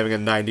 for not having a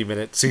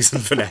 90-minute season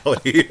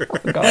finale.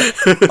 God.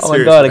 Oh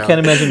my god, I can't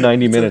imagine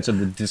 90 minutes of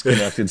the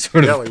disconnected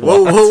sort Yeah, of. like,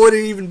 plot. what would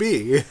it even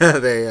be?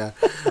 They,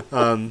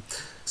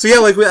 so yeah,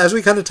 like as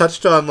we kind of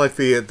touched on, like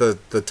the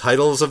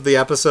titles of the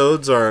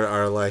episodes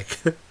are like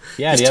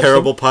Yeah, these do you have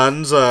terrible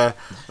puns.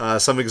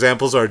 Some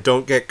examples are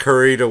 "Don't get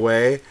curried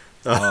away."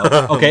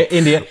 Okay,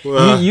 India.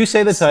 Well- You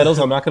say the titles.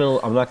 I'm not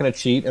gonna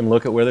cheat and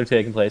look at where they're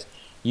taking place.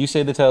 You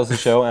say the titles of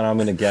the show, and I'm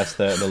gonna guess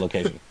the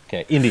location.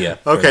 Okay, India.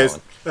 for Okay,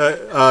 that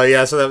one.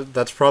 yeah, so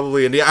that's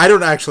probably India. I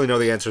don't actually know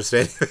the answers to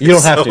any of these, You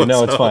don't have to.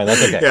 No, it's fine.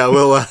 That's okay.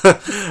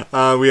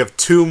 Yeah, we have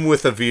Tomb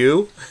with a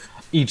View.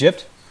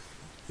 Egypt.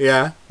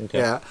 Yeah, Okay.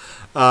 yeah.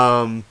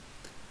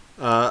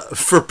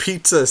 For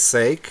Pizza's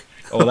Sake.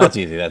 Oh, that's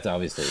easy. That's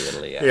obviously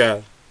Italy.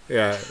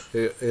 Yeah.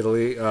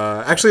 Italy.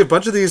 Actually, a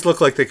bunch of these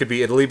look like they could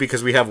be Italy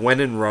because we have When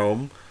in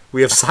Rome.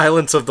 We have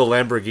Silence of the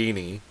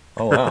Lamborghini.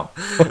 Oh wow.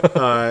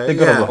 They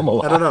go to Rome a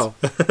lot. I don't know.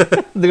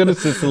 They go to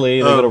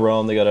Sicily. They go to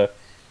Rome. They go to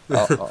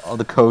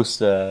the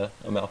coast,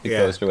 Amalfi Yeah.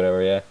 Coast or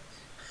whatever. Yeah.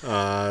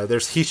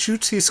 There's He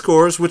Shoots, He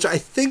Scores, which I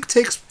think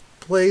takes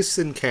place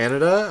in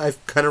Canada. I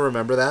kind of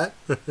remember that.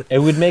 It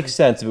would make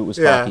sense if it was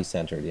Yeah. hockey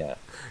centered. Yeah.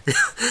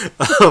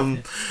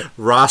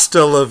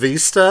 Rasta La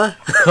Vista.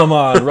 Come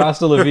on,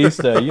 Rasta La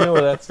Vista. You know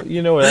what that's.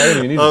 You know what I don't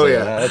even need to Oh, say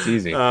yeah. that. That's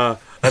easy.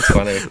 That's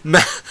funny.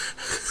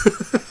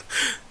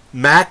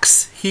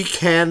 Max He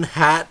Can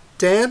Hat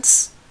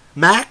Dance.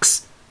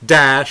 Max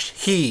dash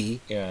he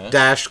Yeah.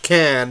 dash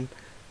can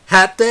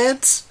hat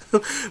dance.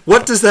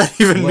 What does that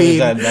even What mean? is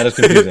that? That is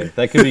confusing.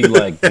 That could be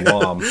like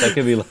Guam. That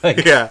could be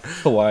like Yeah.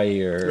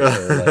 Hawaii or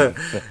like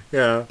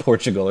Yeah.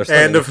 Portugal or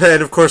something.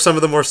 And of course some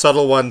of the more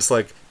subtle ones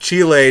like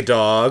Chile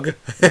dog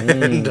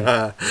and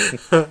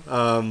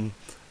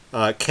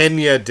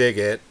Kenya dig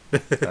it. All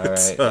right.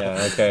 So,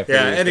 Yeah. Okay.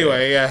 Yeah. pretty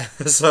Anyway. Yeah.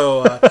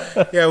 So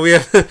yeah, we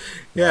have.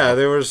 Yeah,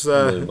 there was.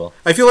 Unbelievable.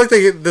 I feel like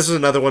this is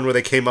another one where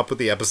they came up with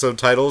the episode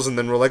titles and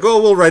then we're like,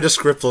 oh, we'll write a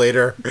script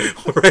later.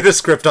 We'll write a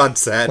script on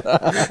set.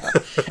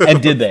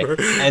 And did they?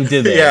 And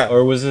did they? Yeah.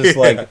 Or was this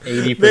like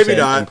 80% Maybe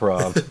not.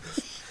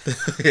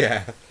 improv?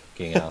 Yeah.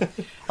 Fucking hell.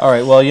 All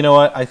right. Well, you know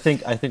what? I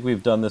think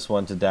we've done this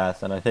one to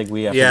death, and I think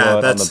we have Yeah, to go out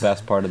on that's- the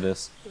best part of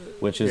this,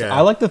 which is Yeah. I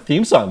like the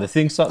theme song. The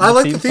theme song. I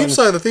like the theme is-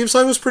 song. The theme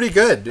song was pretty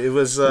good. It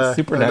was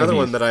super another 90s.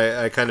 one that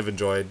I kind of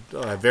enjoyed.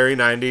 Very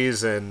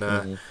 90s and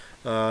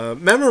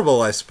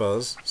memorable, I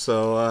suppose.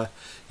 So,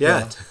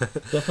 yeah.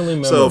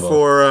 Definitely So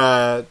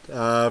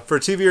memorable. for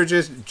TV or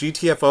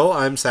GTFO,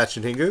 I'm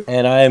Sachin Hingu.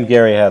 And I am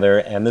Gary Heather,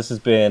 and this has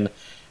been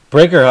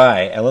Breaker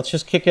High, and let's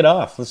just kick it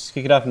off. Let's just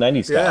kick it off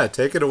 90s style. Yeah,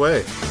 take it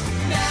away.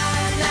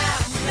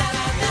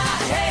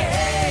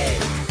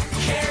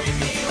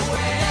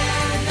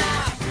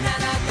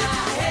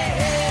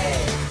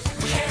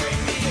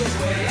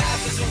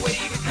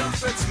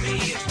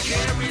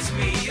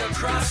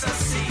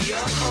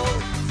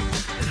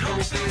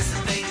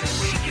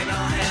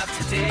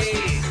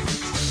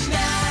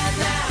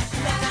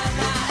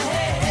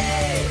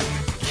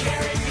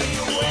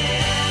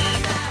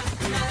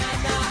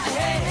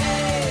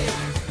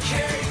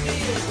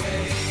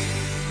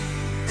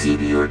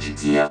 TV or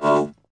GTFO.